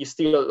you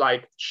still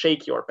like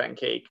shake your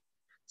pancake.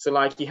 So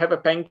like you have a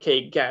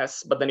pancake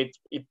gas, but then it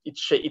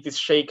is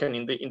shaken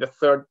in the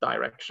third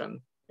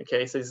direction.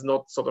 Okay, so it's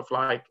not sort of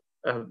like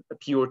a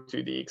pure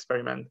 2D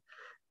experiment.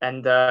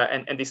 And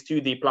this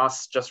 2D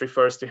plus just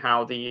refers to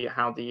how the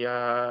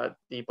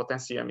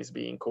potassium is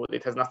being cooled.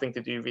 It has nothing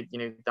to do with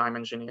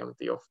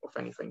dimensionality of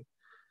anything.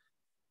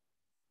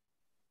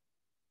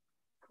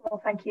 Cool,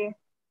 thank you.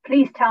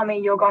 Please tell me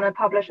you're going to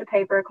publish a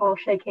paper called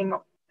 "Shaking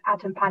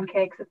Atom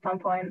Pancakes" at some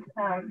point.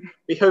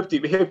 We hope to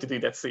do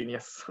that soon.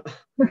 Yes.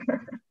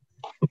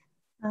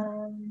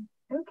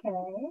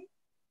 Okay.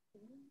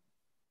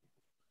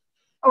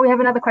 Oh, we have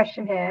another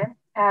question here.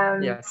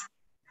 Yes.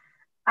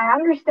 I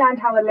understand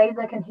how a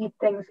laser can heat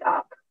things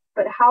up,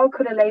 but how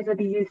could a laser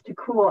be used to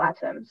cool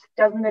atoms?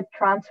 Doesn't it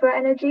transfer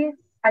energy?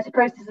 I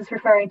suppose this is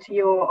referring to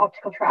your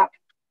optical trap.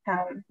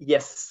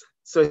 Yes.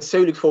 So I so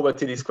look forward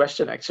to this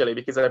question, actually,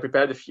 because I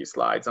prepared a few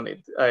slides on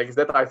it, because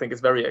that I think is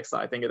very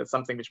exciting, and it's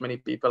something which many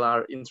people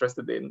are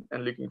interested in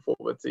and looking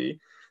forward to.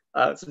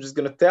 So I'm just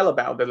going to tell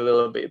about that a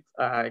little bit,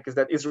 because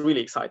that is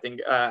really exciting,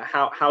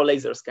 how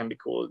lasers can be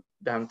cooled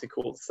down to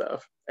cool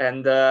stuff.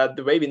 And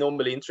the way we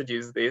normally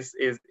introduce this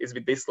is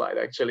with this slide,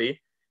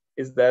 actually,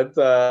 is that,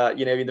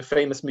 in the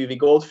famous movie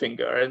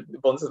Goldfinger,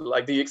 Bond says,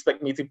 like, do you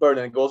expect me to burn?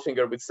 And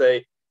Goldfinger would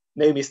say,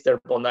 no, Mr.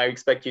 Bond, I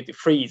expect you to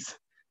freeze.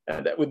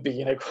 And that would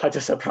be, quite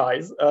a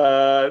surprise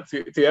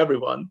to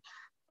everyone.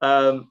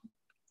 A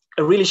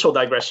really short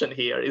digression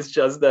here is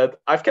just that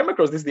I've come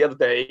across this the other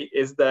day,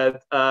 is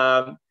that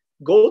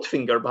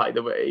Goldfinger, by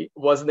the way,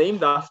 was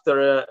named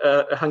after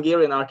a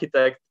Hungarian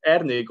architect,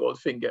 Ernő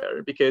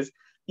Goldfinger, because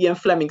Ian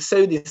Fleming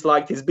so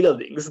disliked his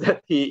buildings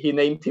that he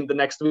named him the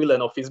next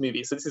villain of his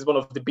movie. So this is one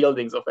of the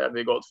buildings of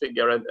Ernő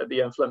Goldfinger, and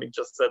Ian Fleming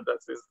just said that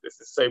this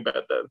is so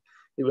bad that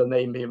he will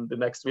name him the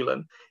next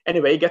villain.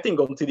 Anyway, getting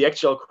on to the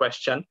actual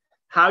question,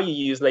 how you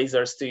use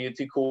lasers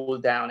to cool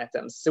down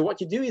atoms. So what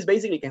you do is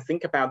basically you can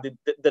think about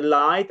the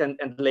light and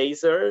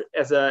laser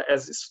as a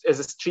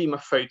stream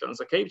of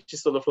photons, okay, which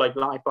is sort of like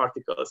light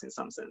particles in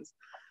some sense.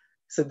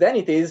 So then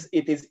it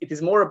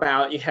is more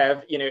about you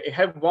have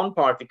one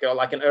particle,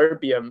 like an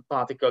erbium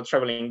particle,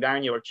 traveling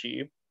down your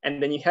tube,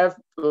 and then you have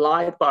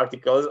light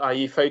particles,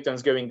 i.e.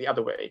 photons, going the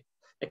other way.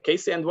 Okay,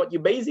 so and what you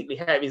basically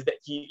have is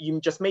that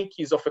you just make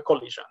use of a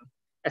collision,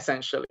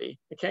 essentially.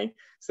 Okay,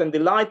 so then the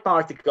light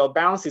particle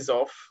bounces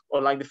off,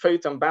 or like the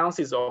photon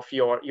bounces off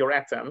your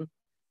atom,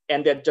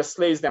 and that just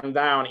slows them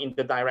down in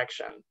the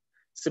direction.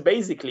 So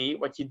basically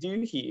what you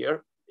do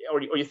here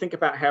or you think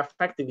about how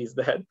effective is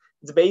that,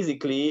 it's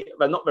basically,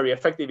 well, not very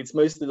effective. It's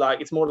mostly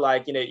like, it's more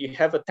like, you know, you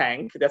have a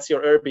tank, that's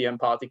your erbium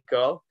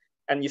particle,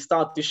 and you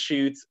start to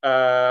shoot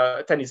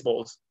tennis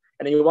balls.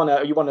 And then you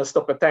wanna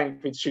stop a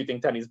tank with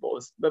shooting tennis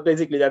balls. But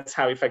basically that's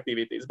how effective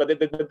it is. But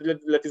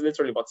that is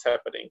literally what's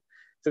happening.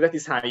 So that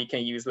is how you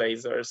can use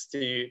lasers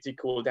to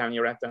cool down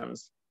your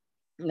atoms.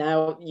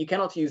 Now, you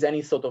cannot use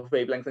any sort of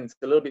wavelength, and it's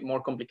a little bit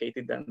more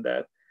complicated than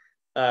that.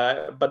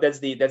 But that's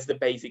the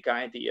basic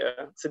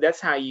idea. So that's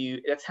how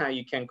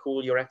you can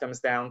cool your atoms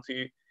down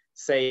to,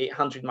 say,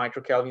 100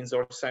 microkelvins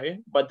or so.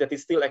 But that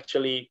is still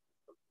actually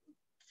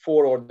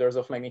 4 orders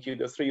of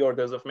magnitude or 3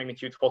 orders of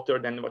magnitude hotter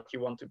than what you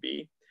want to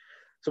be.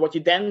 So what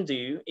you then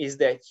do is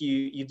that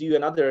you do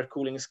another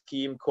cooling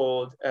scheme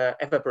called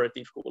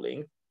evaporative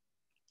cooling.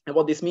 And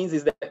what this means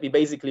is that we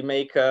basically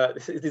make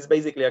this is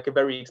basically like a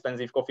very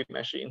expensive coffee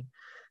machine.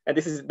 And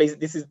this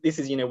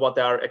is you know what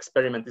our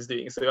experiment is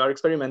doing. So our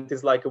experiment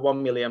is like a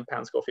 1 million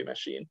pounds coffee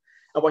machine.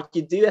 And what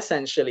you do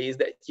essentially is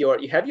that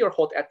you have your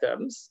hot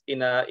atoms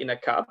in a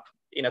cup,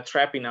 in a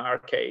trap in our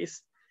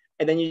case,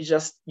 and then you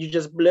just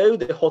blow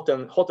the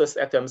hottest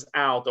atoms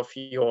out of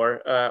your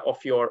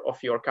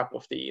cup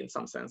of tea in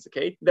some sense.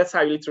 Okay, that's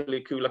how you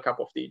literally cool a cup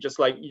of tea. Just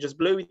like you just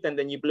blow it and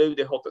then you blow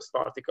the hottest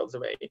particles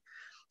away.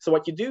 So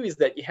what you do is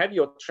that you have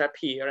your trap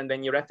here and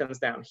then your atoms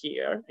down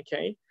here.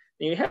 Okay,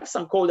 and you have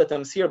some cold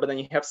atoms here, but then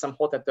you have some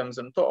hot atoms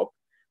on top.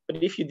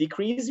 But if you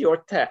decrease your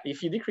trap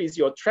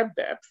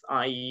depth,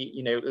 i.e.,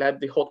 you know,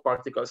 let the hot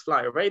particles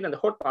fly away, then the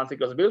hot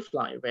particles will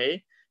fly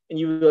away. And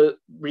you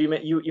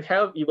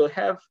will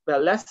have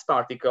less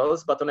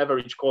particles, but on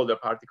average colder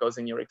particles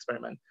in your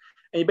experiment.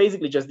 And you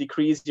basically just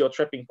decrease your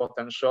trapping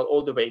potential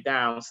all the way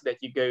down, so that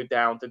you go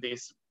down to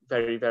this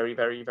very, very,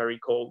 very, very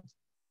cold,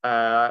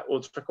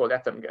 ultra cold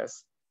atom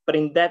gas. But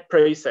in that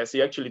process,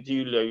 you actually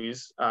do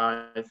lose,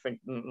 I think,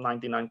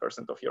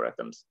 99% of your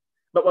atoms.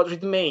 But what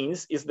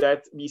remains is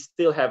that we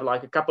still have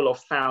like a couple of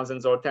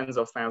thousands or tens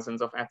of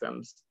thousands of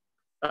atoms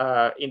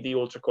in the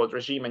ultra cold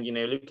regime, and you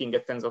know, looking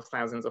at tens of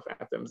thousands of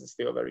atoms is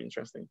still very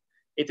interesting.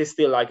 It is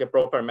still like a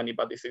proper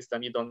many-body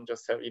system. You don't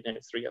just have, you know,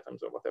 3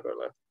 atoms or whatever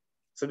left.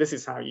 So this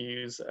is how you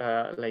use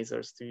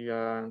lasers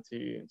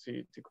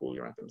to cool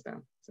your atoms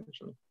down,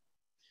 essentially.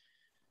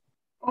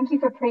 Thank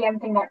you for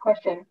preempting that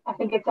question. I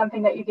think it's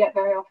something that you get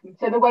very often.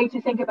 So the way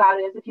to think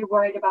about it is, if you're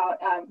worried about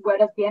where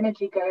does the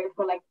energy go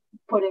for like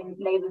putting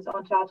lasers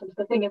onto atoms,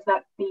 the thing is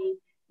that the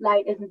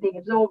light isn't being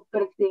absorbed,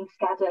 but it's being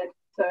scattered.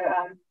 So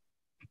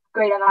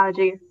great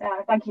analogy.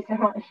 Thank you so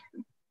much.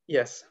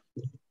 Yes.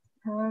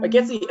 I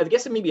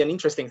guess maybe an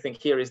interesting thing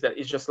here is that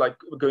it's just like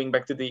going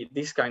back to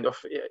this kind of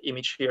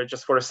image here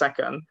just for a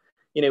second.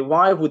 You know,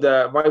 why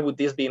would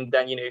this beam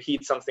then, you know,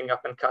 heat something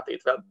up and cut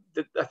it? Well,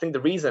 I think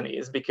the reason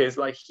is because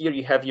like here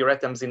you have your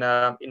atoms in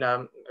a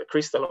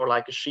crystal or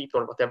like a sheet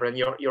or whatever, and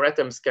your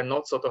atoms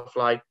cannot sort of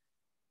like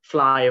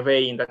fly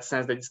away in that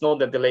sense, that it's not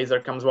that the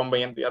laser comes one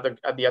way and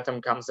the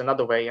atom comes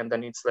another way and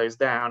then it slows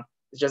down.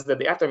 It's just that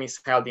the atom is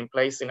held in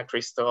place in a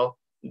crystal,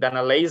 then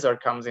a laser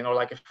comes in, or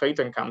like a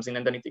photon comes in,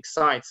 and then it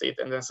excites it,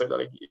 and then so that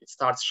it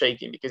starts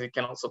shaking because it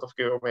cannot sort of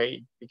go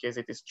away because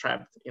it is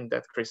trapped in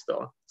that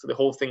crystal. So the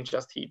whole thing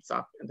just heats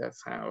up, and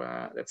that's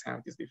how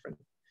it is different.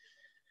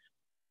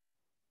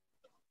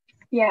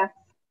 Yeah,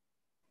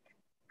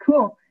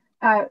 cool.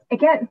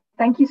 Again,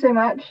 thank you so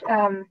much.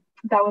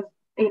 That was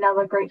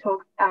another great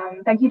talk.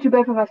 Thank you to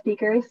both of our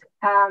speakers.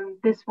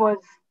 This was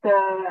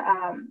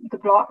the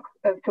block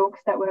of talks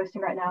that we're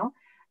hosting right now.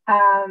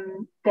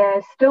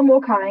 There's still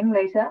more coming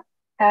later.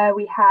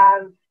 We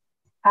have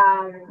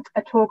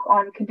a talk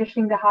on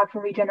conditioning the heart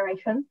for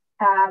regeneration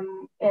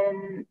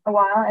in a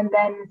while, and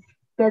then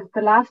there's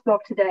the last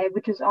block today,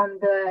 which is on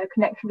the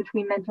connection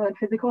between mental and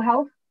physical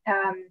health,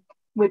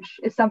 which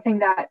is something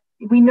that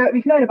we've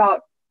known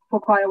about for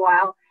quite a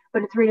while,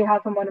 but it's really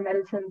hard for modern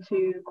medicine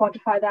to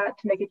quantify that,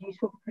 to make it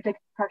useful for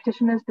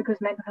practitioners,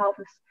 because mental health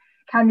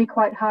can be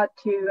quite hard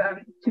to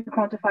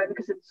quantify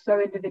because it's so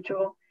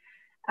individual.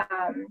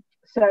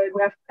 So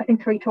we have, I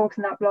think, 3 talks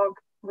in that blog,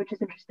 which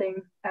is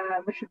interesting,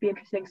 which should be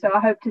interesting. So I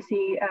hope to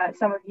see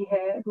some of you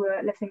here who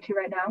are listening to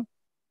right now.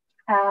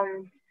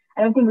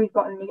 I don't think we've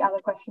got any other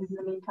questions in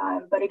the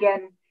meantime, but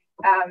again,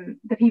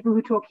 the people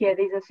who talk here,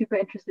 these are super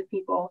interested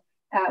people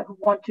who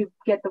want to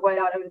get the word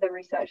out over their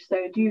research.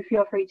 So do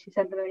feel free to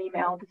send them an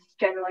email. This is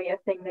generally a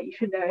thing that you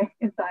should know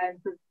in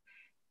science.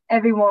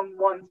 Everyone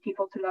wants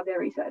people to love their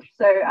research.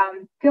 So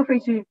feel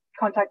free to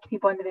contact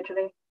people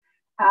individually.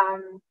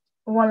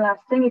 One last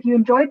thing, if you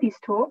enjoyed these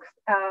talks,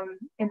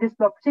 in this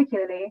blog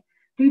particularly,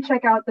 do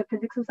check out the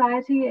Physics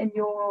Society in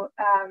your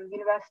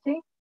university.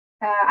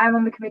 I'm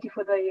on the committee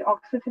for the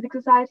Oxford Physics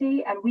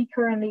Society, and we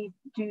currently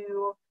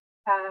do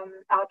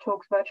our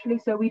talks virtually.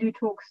 So we do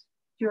talks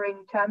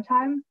during term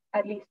time,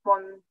 at least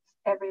once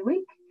every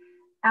week.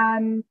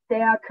 And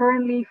they are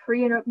currently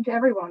free and open to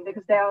everyone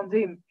because they're on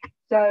Zoom.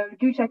 So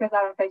do check us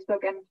out on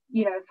Facebook and,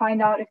 you know,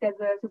 find out if there's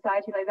a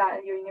society like that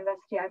at your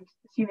university. I'm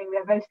assuming we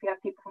mostly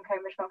have people from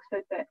Cambridge and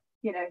Oxford, but,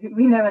 you know,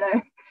 we never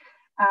know.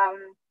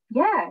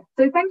 Yeah,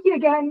 so thank you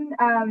again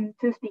to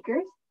the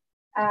speakers.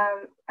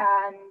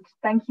 And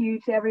thank you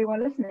to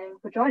everyone listening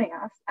for joining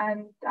us.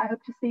 And I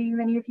hope to see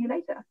many of you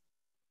later.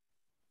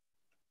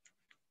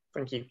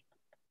 Thank you.